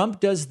 Trump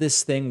does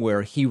this thing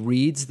where he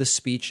reads the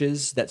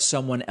speeches that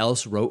someone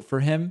else wrote for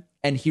him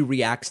and he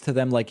reacts to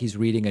them like he's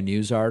reading a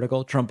news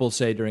article. Trump will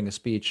say during a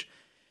speech,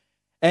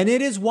 and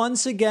it is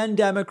once again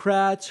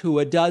Democrats who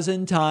a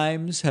dozen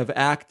times have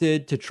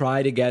acted to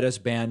try to get us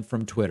banned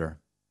from Twitter.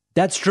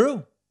 That's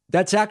true.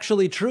 That's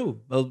actually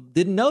true. Well,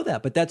 didn't know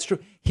that, but that's true.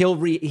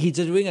 He's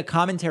doing a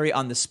commentary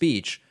on the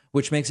speech,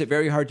 which makes it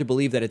very hard to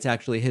believe that it's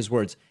actually his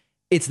words.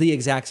 It's the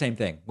exact same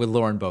thing with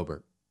Lauren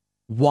Boebert.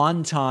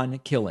 Wanton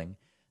killing.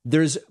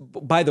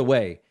 By the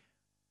way,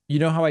 you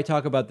know how I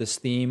talk about this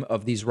theme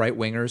of these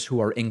right-wingers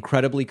who are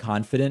incredibly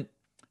confident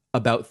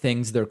about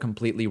things they're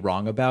completely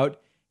wrong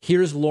about?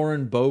 Here's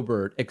Lauren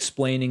Boebert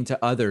explaining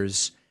to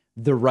others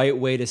the right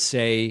way to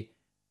say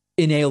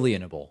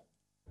inalienable.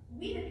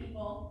 We the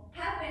people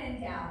have been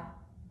endowed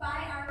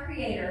by our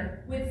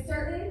Creator with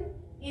certain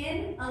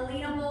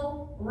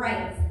inalienable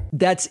rights.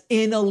 That's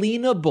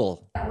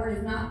inalienable. That word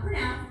is not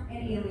pronounced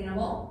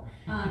inalienable,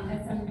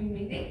 as some of you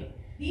may think.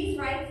 These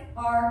rights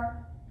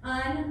are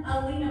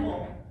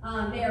unalienable.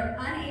 They are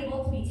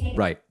unable to be taken.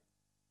 Right.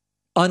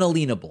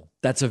 Unalienable.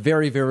 That's a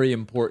very, very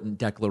important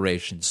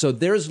declaration. So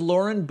there's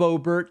Lauren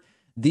Boebert.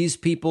 These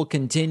people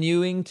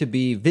continuing to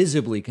be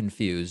visibly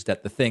confused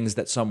at the things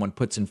that someone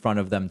puts in front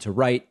of them to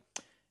write.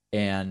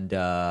 And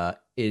it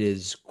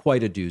is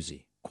quite a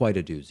doozy. Quite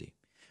a doozy.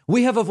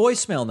 We have a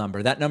voicemail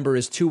number. That number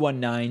is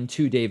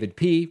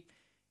 219-2-DAVID-P.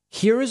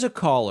 Here is a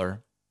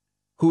caller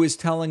who is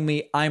telling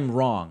me I'm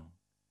wrong.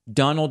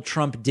 Donald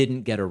Trump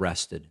didn't get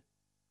arrested.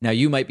 Now,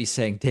 you might be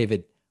saying,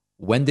 David,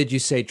 when did you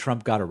say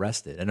Trump got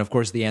arrested? And of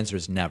course, the answer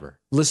is never.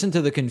 Listen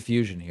to the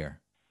confusion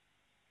here.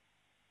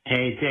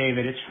 Hey,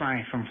 David, it's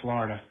Frank from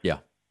Florida. Yeah.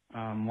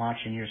 I'm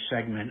watching your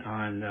segment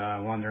on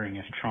wondering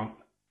if Trump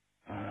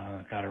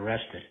got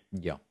arrested.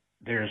 Yeah.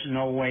 There's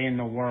no way in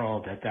the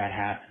world that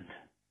happened.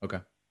 Okay.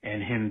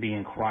 And him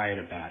being quiet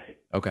about it.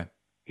 Okay.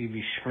 He'd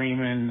be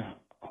screaming,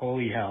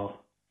 holy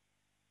hell.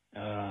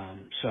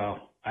 So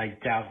I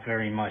doubt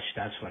very much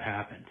that's what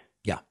happened.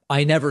 Yeah.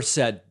 I never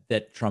said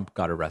that Trump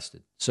got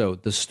arrested. So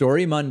the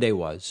story Monday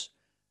was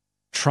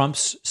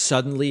Trump's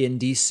suddenly in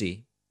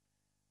D.C.,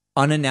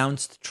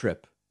 unannounced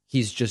trip.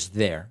 He's just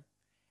there.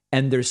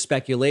 And there's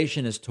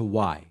speculation as to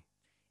why.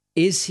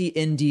 Is he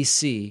in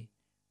D.C.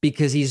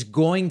 because he's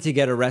going to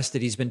get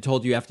arrested? He's been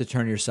told you have to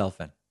turn yourself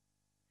in.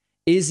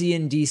 Is he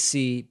in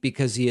D.C.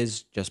 because he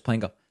is just playing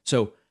golf?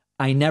 So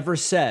I never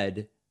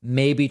said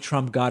maybe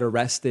Trump got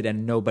arrested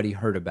and nobody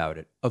heard about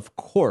it. Of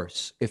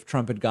course, if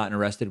Trump had gotten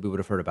arrested, we would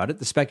have heard about it.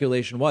 The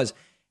speculation was,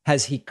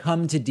 has he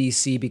come to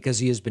D.C. because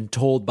he has been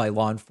told by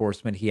law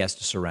enforcement he has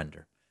to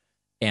surrender?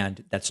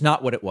 And that's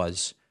not what it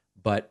was,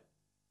 but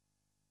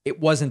it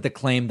wasn't the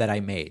claim that I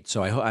made.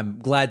 So I'm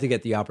glad to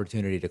get the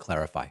opportunity to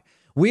clarify.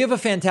 We have a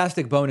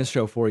fantastic bonus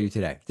show for you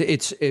today.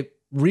 It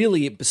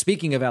really,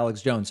 speaking of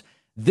Alex Jones,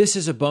 this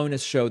is a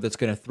bonus show that's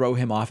going to throw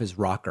him off his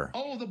rocker.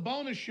 Oh, the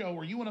bonus show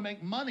where you want to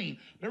make money.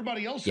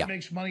 Everybody else that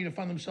makes money to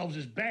fund themselves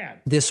is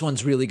bad. This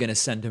one's really going to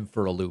send him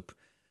for a loop.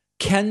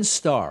 Ken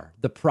Starr,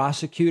 the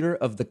prosecutor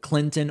of the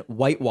Clinton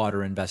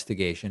Whitewater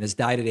investigation, has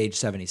died at age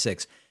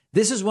 76.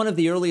 This is one of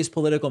the earliest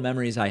political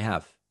memories I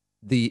have.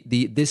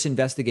 This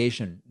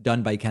investigation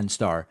done by Ken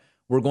Starr.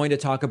 We're going to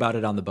talk about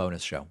it on the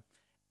bonus show.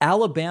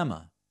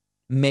 Alabama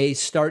may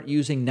start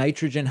using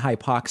nitrogen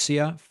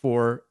hypoxia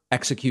for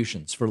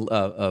executions,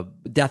 for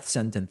death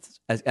sentence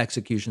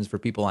executions for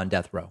people on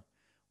death row.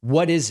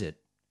 What is it?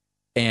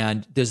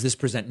 And does this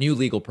present new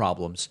legal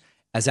problems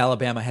as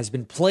Alabama has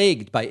been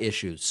plagued by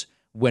issues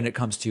when it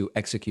comes to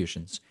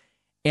executions?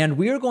 And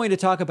we are going to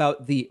talk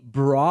about the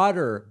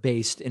broader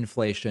based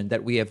inflation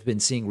that we have been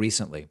seeing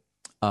recently.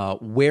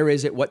 Where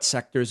is it? What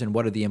sectors? And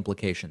what are the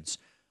implications?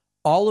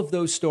 All of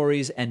those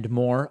stories and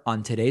more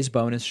on today's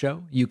bonus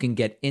show. You can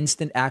get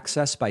instant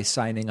access by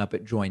signing up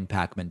at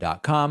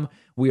joinpacman.com.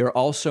 We are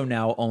also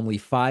now only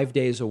 5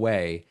 days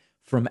away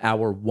from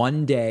our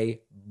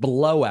one-day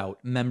blowout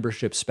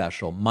membership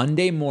special.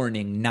 Monday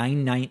morning,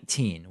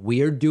 9/19.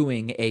 We are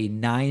doing a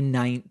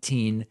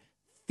 9/19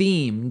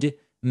 themed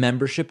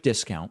membership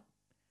discount.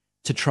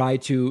 to try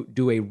to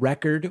do a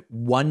record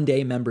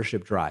one-day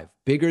membership drive,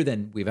 bigger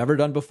than we've ever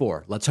done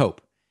before. Let's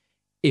hope.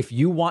 If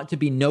you want to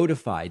be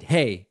notified,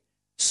 hey,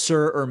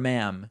 sir or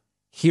ma'am,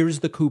 here's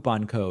the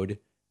coupon code,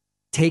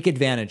 take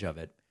advantage of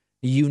it.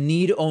 You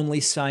need only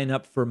sign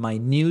up for my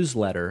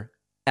newsletter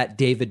at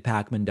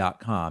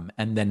davidpakman.com.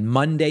 And then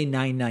Monday,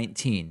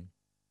 9/19,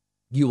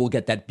 you will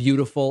get that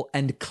beautiful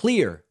and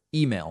clear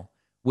email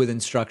with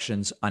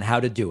instructions on how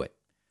to do it.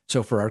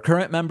 So for our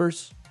current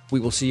members, we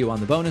will see you on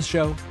the bonus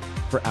show.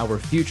 For our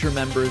future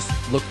members,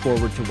 look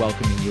forward to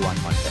welcoming you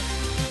on Monday.